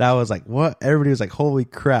that was like, what? Everybody was like, holy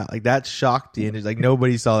crap! Like that shocked the industry. Like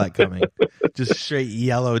nobody saw that coming. Just straight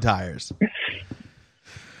yellow tires.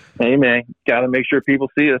 Hey man, got to make sure people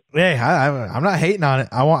see us. Hey, I'm not hating on it.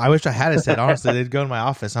 I wish I had a set. Honestly, they'd go in my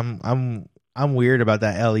office. I'm weird about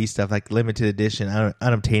that LE stuff, like limited edition,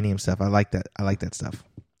 unobtainium stuff. I like that stuff.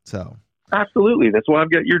 So absolutely, that's why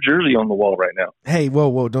I've got your jersey on the wall right now. Hey,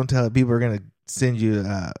 whoa! Don't tell it. People are gonna send you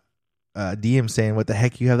a DM saying, "What the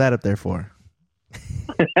heck you have that up there for?"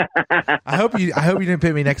 I hope you didn't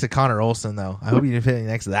put me next to Connor Olsen though. I hope you didn't put me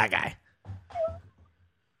next to that guy.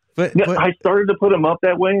 But I started to put him up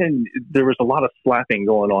that way, and there was a lot of slapping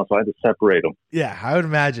going on, so I had to separate them. Yeah, I would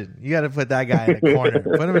imagine you got to put that guy in a corner.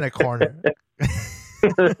 Put him in a corner.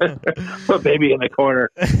 Put baby in the corner.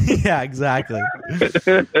 Yeah, exactly.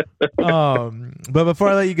 But before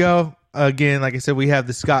I let you go, again, like I said, we have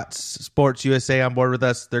the Scott's Sports USA on board with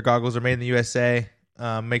us. Their goggles are made in the USA.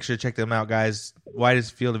 Make sure to check them out, guys.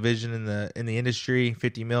 Widest field of vision in the industry,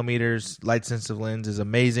 50 millimeters, light sensitive lens is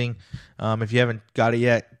amazing. If you haven't got it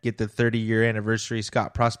yet, get the 30-year anniversary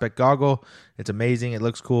Scott Prospect goggle. It's amazing. It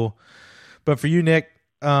looks cool. But for you, Nick,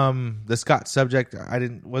 the Scott subject,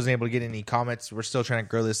 wasn't able to get any comments. We're still trying to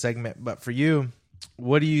grow this segment. But for you,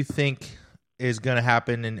 what do you think is going to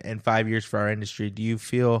happen in 5 years for our industry? Do you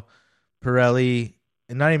feel Pirelli,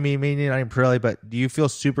 and not even Pirelli, but do you feel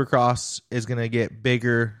Supercross is going to get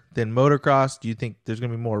bigger than motocross? Do you think there's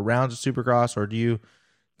going to be more rounds of Supercross, or do you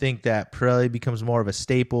think that Pirelli becomes more of a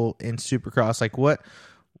staple in Supercross? Like what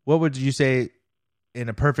would you say in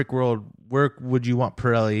a perfect world, where would you want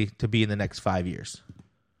Pirelli to be in the next 5 years?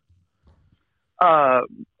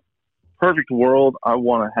 Perfect world, I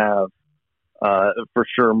want to have for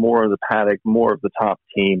sure more of the paddock, more of the top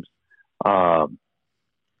teams,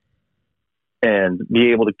 and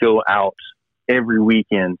be able to go out every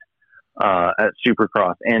weekend at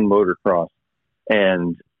Supercross and motocross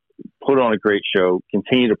and put on a great show,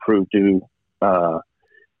 continue to prove to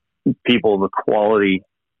people the quality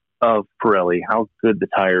of Pirelli, how good the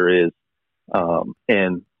tire is,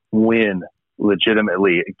 and win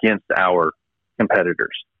legitimately against our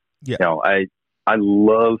competitors. Yeah. You know, I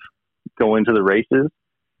love going to the races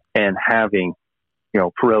and having, you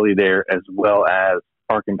know, Pirelli there as well as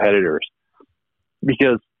our competitors,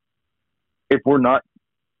 because if we're not,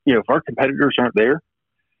 you know, if our competitors aren't there,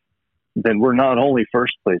 then we're not only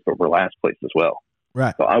first place, but we're last place as well.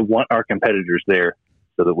 Right. So I want our competitors there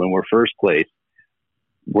so that when we're first place,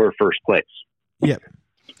 we're first place. Yeah.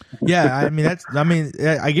 Yeah. I mean, I get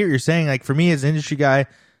what you're saying. Like for me as an industry guy,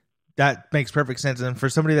 that makes perfect sense. And for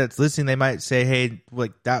somebody that's listening, they might say, hey,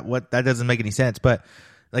 like that doesn't make any sense. But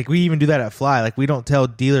like we even do that at Fly. Like we don't tell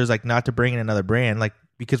dealers like not to bring in another brand, like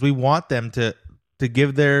because we want them to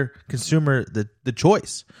give their consumer the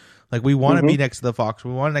choice. Like we want to be next to the Fox.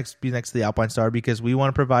 We want to be next to the Alpine Star because we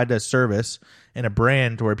want to provide a service and a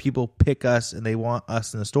brand where people pick us and they want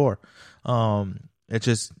us in the store.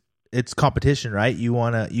 It's competition, right? You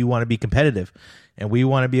want to be competitive, and we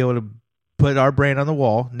want to be able to put our brand on the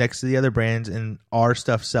wall next to the other brands, and our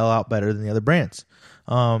stuff sell out better than the other brands.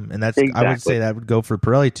 And that's exactly. I would say that would go for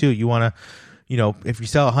Pirelli too. You want to, you know, if you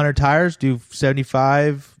sell 100 tires, do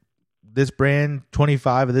 75 this brand,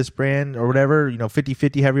 25 of this brand, or whatever, you know,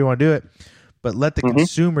 50-50, however you want to do it. But let the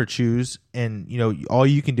consumer choose, and you know, all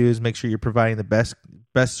you can do is make sure you're providing the best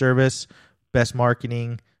service, best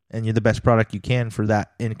marketing, and you're the best product you can for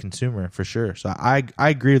that end consumer, for sure. So I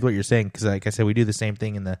agree with what you're saying, because like I said, we do the same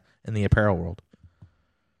thing in the apparel world.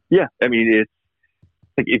 Yeah, I mean, it's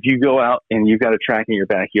like if you go out and you've got a track in your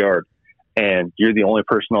backyard and you're the only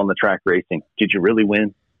person on the track racing, did you really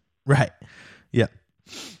win? Right. Yeah.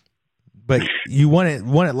 But you want it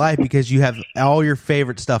live because you have all your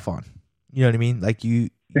favorite stuff on. You know what I mean? Like you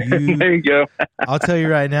There you go. I'll tell you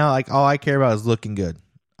right now, like all I care about is looking good.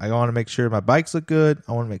 I want to make sure my bikes look good.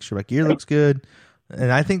 I want to make sure my gear looks good.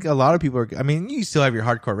 And I think a lot of people are, I mean, you still have your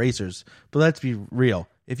hardcore racers, but let's be real.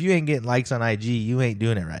 If you ain't getting likes on IG, you ain't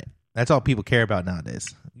doing it right. That's all people care about nowadays.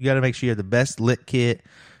 You got to make sure you have the best lit kit,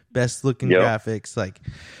 best looking graphics. Like,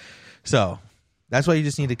 so that's why you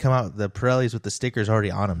just need to come out with the Pirellis with the stickers already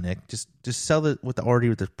on them, Nick. Just sell it with the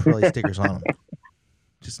Pirelli stickers on them.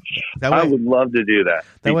 Just that way, I would love to do that.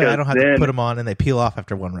 That way I don't have to put them on and they peel off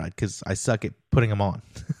after one ride because I suck at putting them on.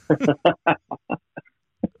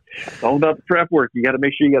 It's all about the prep work. You got to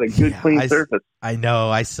make sure you got a good, clean surface. I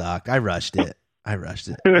know. I suck. I rushed it.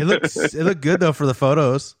 It looked good though for the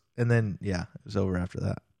photos, and then it was over after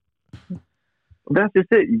that. That's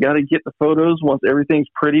just it. You got to get the photos once everything's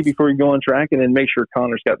pretty before you go on track, and then make sure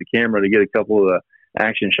Connor's got the camera to get a couple of the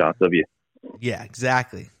action shots of you. Yeah,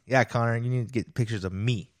 exactly. Yeah, Connor, you need to get pictures of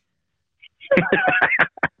me.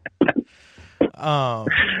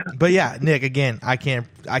 But yeah, Nick, again, I can't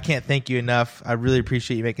thank you enough. I really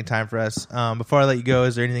appreciate you making time for us. Before I let you go,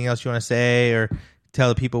 is there anything else you want to say or tell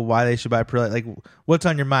the people why they should buy Pirelli? Like, what's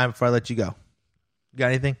on your mind before I let you go? You got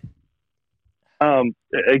anything?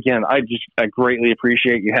 Again, I greatly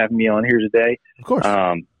appreciate you having me on here today. Of course.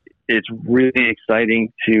 It's really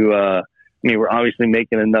exciting to, we're obviously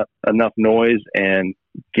making enough noise and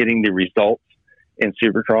getting the results in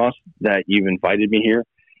Supercross that you've invited me here.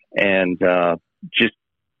 And just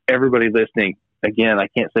everybody listening, again, I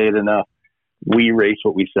can't say it enough. We race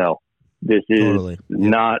what we sell. This is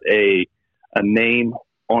not a name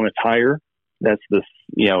on a tire. That's the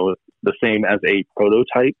same as a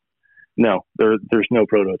prototype. No, there's no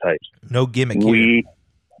prototypes. No gimmick.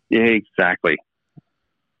 Exactly.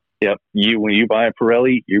 Yep. When you buy a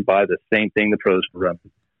Pirelli, you buy the same thing the pros run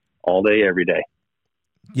all day, every day.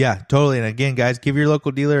 Yeah, totally. And again, guys, give your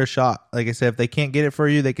local dealer a shot. Like I said, if they can't get it for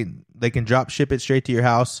you, they can drop ship it straight to your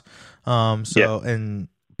house. And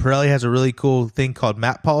Pirelli has a really cool thing called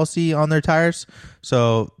map policy on their tires.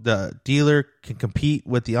 So the dealer can compete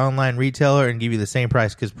with the online retailer and give you the same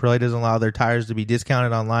price because Pirelli doesn't allow their tires to be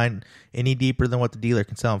discounted online any deeper than what the dealer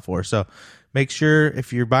can sell them for. So make sure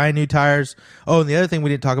if you're buying new tires. Oh, and the other thing we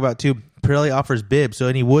didn't talk about too, Pirelli offers bibs. So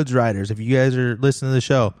any Woods riders, if you guys are listening to the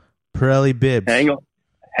show, Pirelli bibs. Hang on.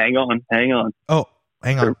 Oh,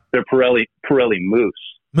 hang on. They're Pirelli Moose.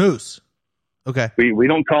 Moose. Okay. We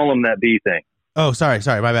don't call them that B thing. Oh, sorry,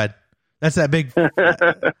 my bad. That's that big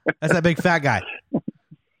fat guy.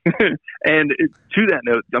 And to that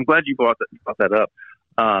note, I'm glad you brought that up.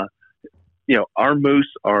 Our Moose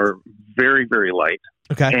are very, very light.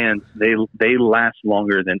 Okay. And they last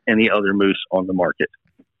longer than any other Moose on the market.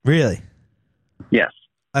 Really? Yes.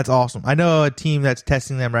 That's awesome. I know a team that's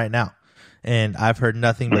testing them right now, and I've heard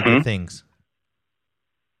nothing but good things.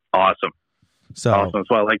 Awesome. Awesome. That's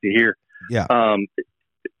what I like to hear. Yeah.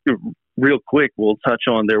 Real quick, we'll touch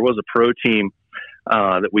on, there was a pro team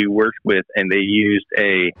that we worked with, and they used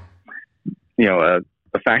a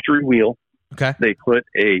factory wheel. Okay. They put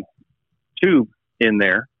a tube in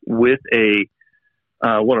there with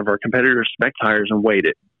one of our competitors' spec tires and weighed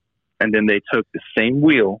it. And then they took the same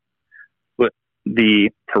wheel, put the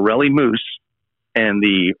Pirelli Moose and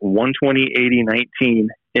the 120/80/19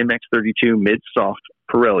 MX32 mid-soft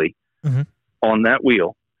Pirelli on that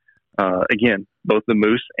wheel. Again, both the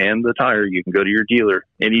Moose and the tire, you can go to your dealer,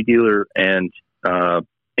 any dealer, and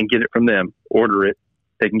get it from them. Order it.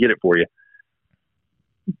 They can get it for you.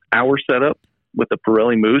 Our setup with the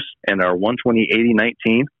Pirelli Moose and our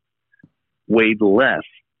 120/80/19 weighed less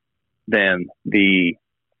than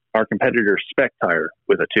our competitor's spec tire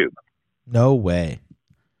with a tube. No way.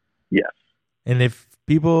 Yes. And if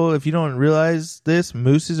you don't realize this,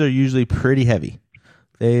 Mooses are usually pretty heavy.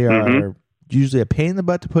 They are usually a pain in the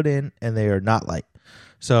butt to put in, and they are not light.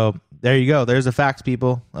 So there you go. There's the facts,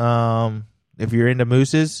 people. If you're into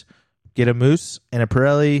Mooses, get a Moose and a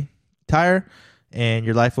Pirelli tire, and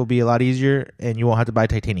your life will be a lot easier, and you won't have to buy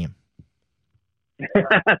titanium.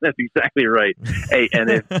 That's exactly right. Hey,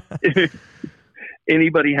 and if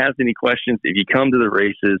anybody has any questions, if you come to the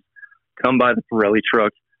races, come by the Pirelli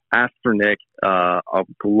truck, ask for Nick. I'll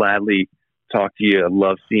gladly talk to you. I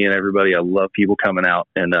love seeing everybody. I love people coming out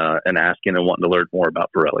and asking and wanting to learn more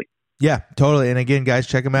about Pirelli. Yeah, totally. And again, guys,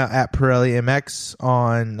 check them out at Pirelli MX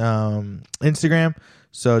on Instagram.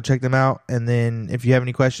 So check them out. And then if you have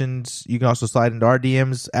any questions, you can also slide into our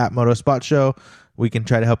DMs at Moto Spot Show. We can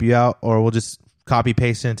try to help you out, or we'll just copy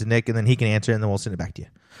paste it into Nick, and then he can answer it, and then we'll send it back to you.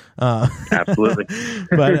 Absolutely.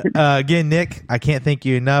 But again, Nick, I can't thank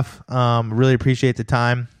you enough. Really appreciate the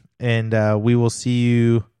time, and we will see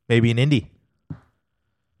you maybe in Indy.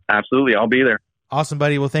 Absolutely. I'll be there. Awesome,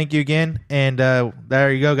 buddy. Well, thank you again. And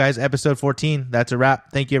there you go, guys. Episode 14. That's a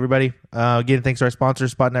wrap. Thank you, everybody. Again, thanks to our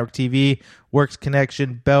sponsors, Spot Network TV, Works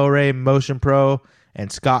Connection, Bellray, Motion Pro,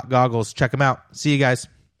 and Scott Goggles. Check them out. See you guys.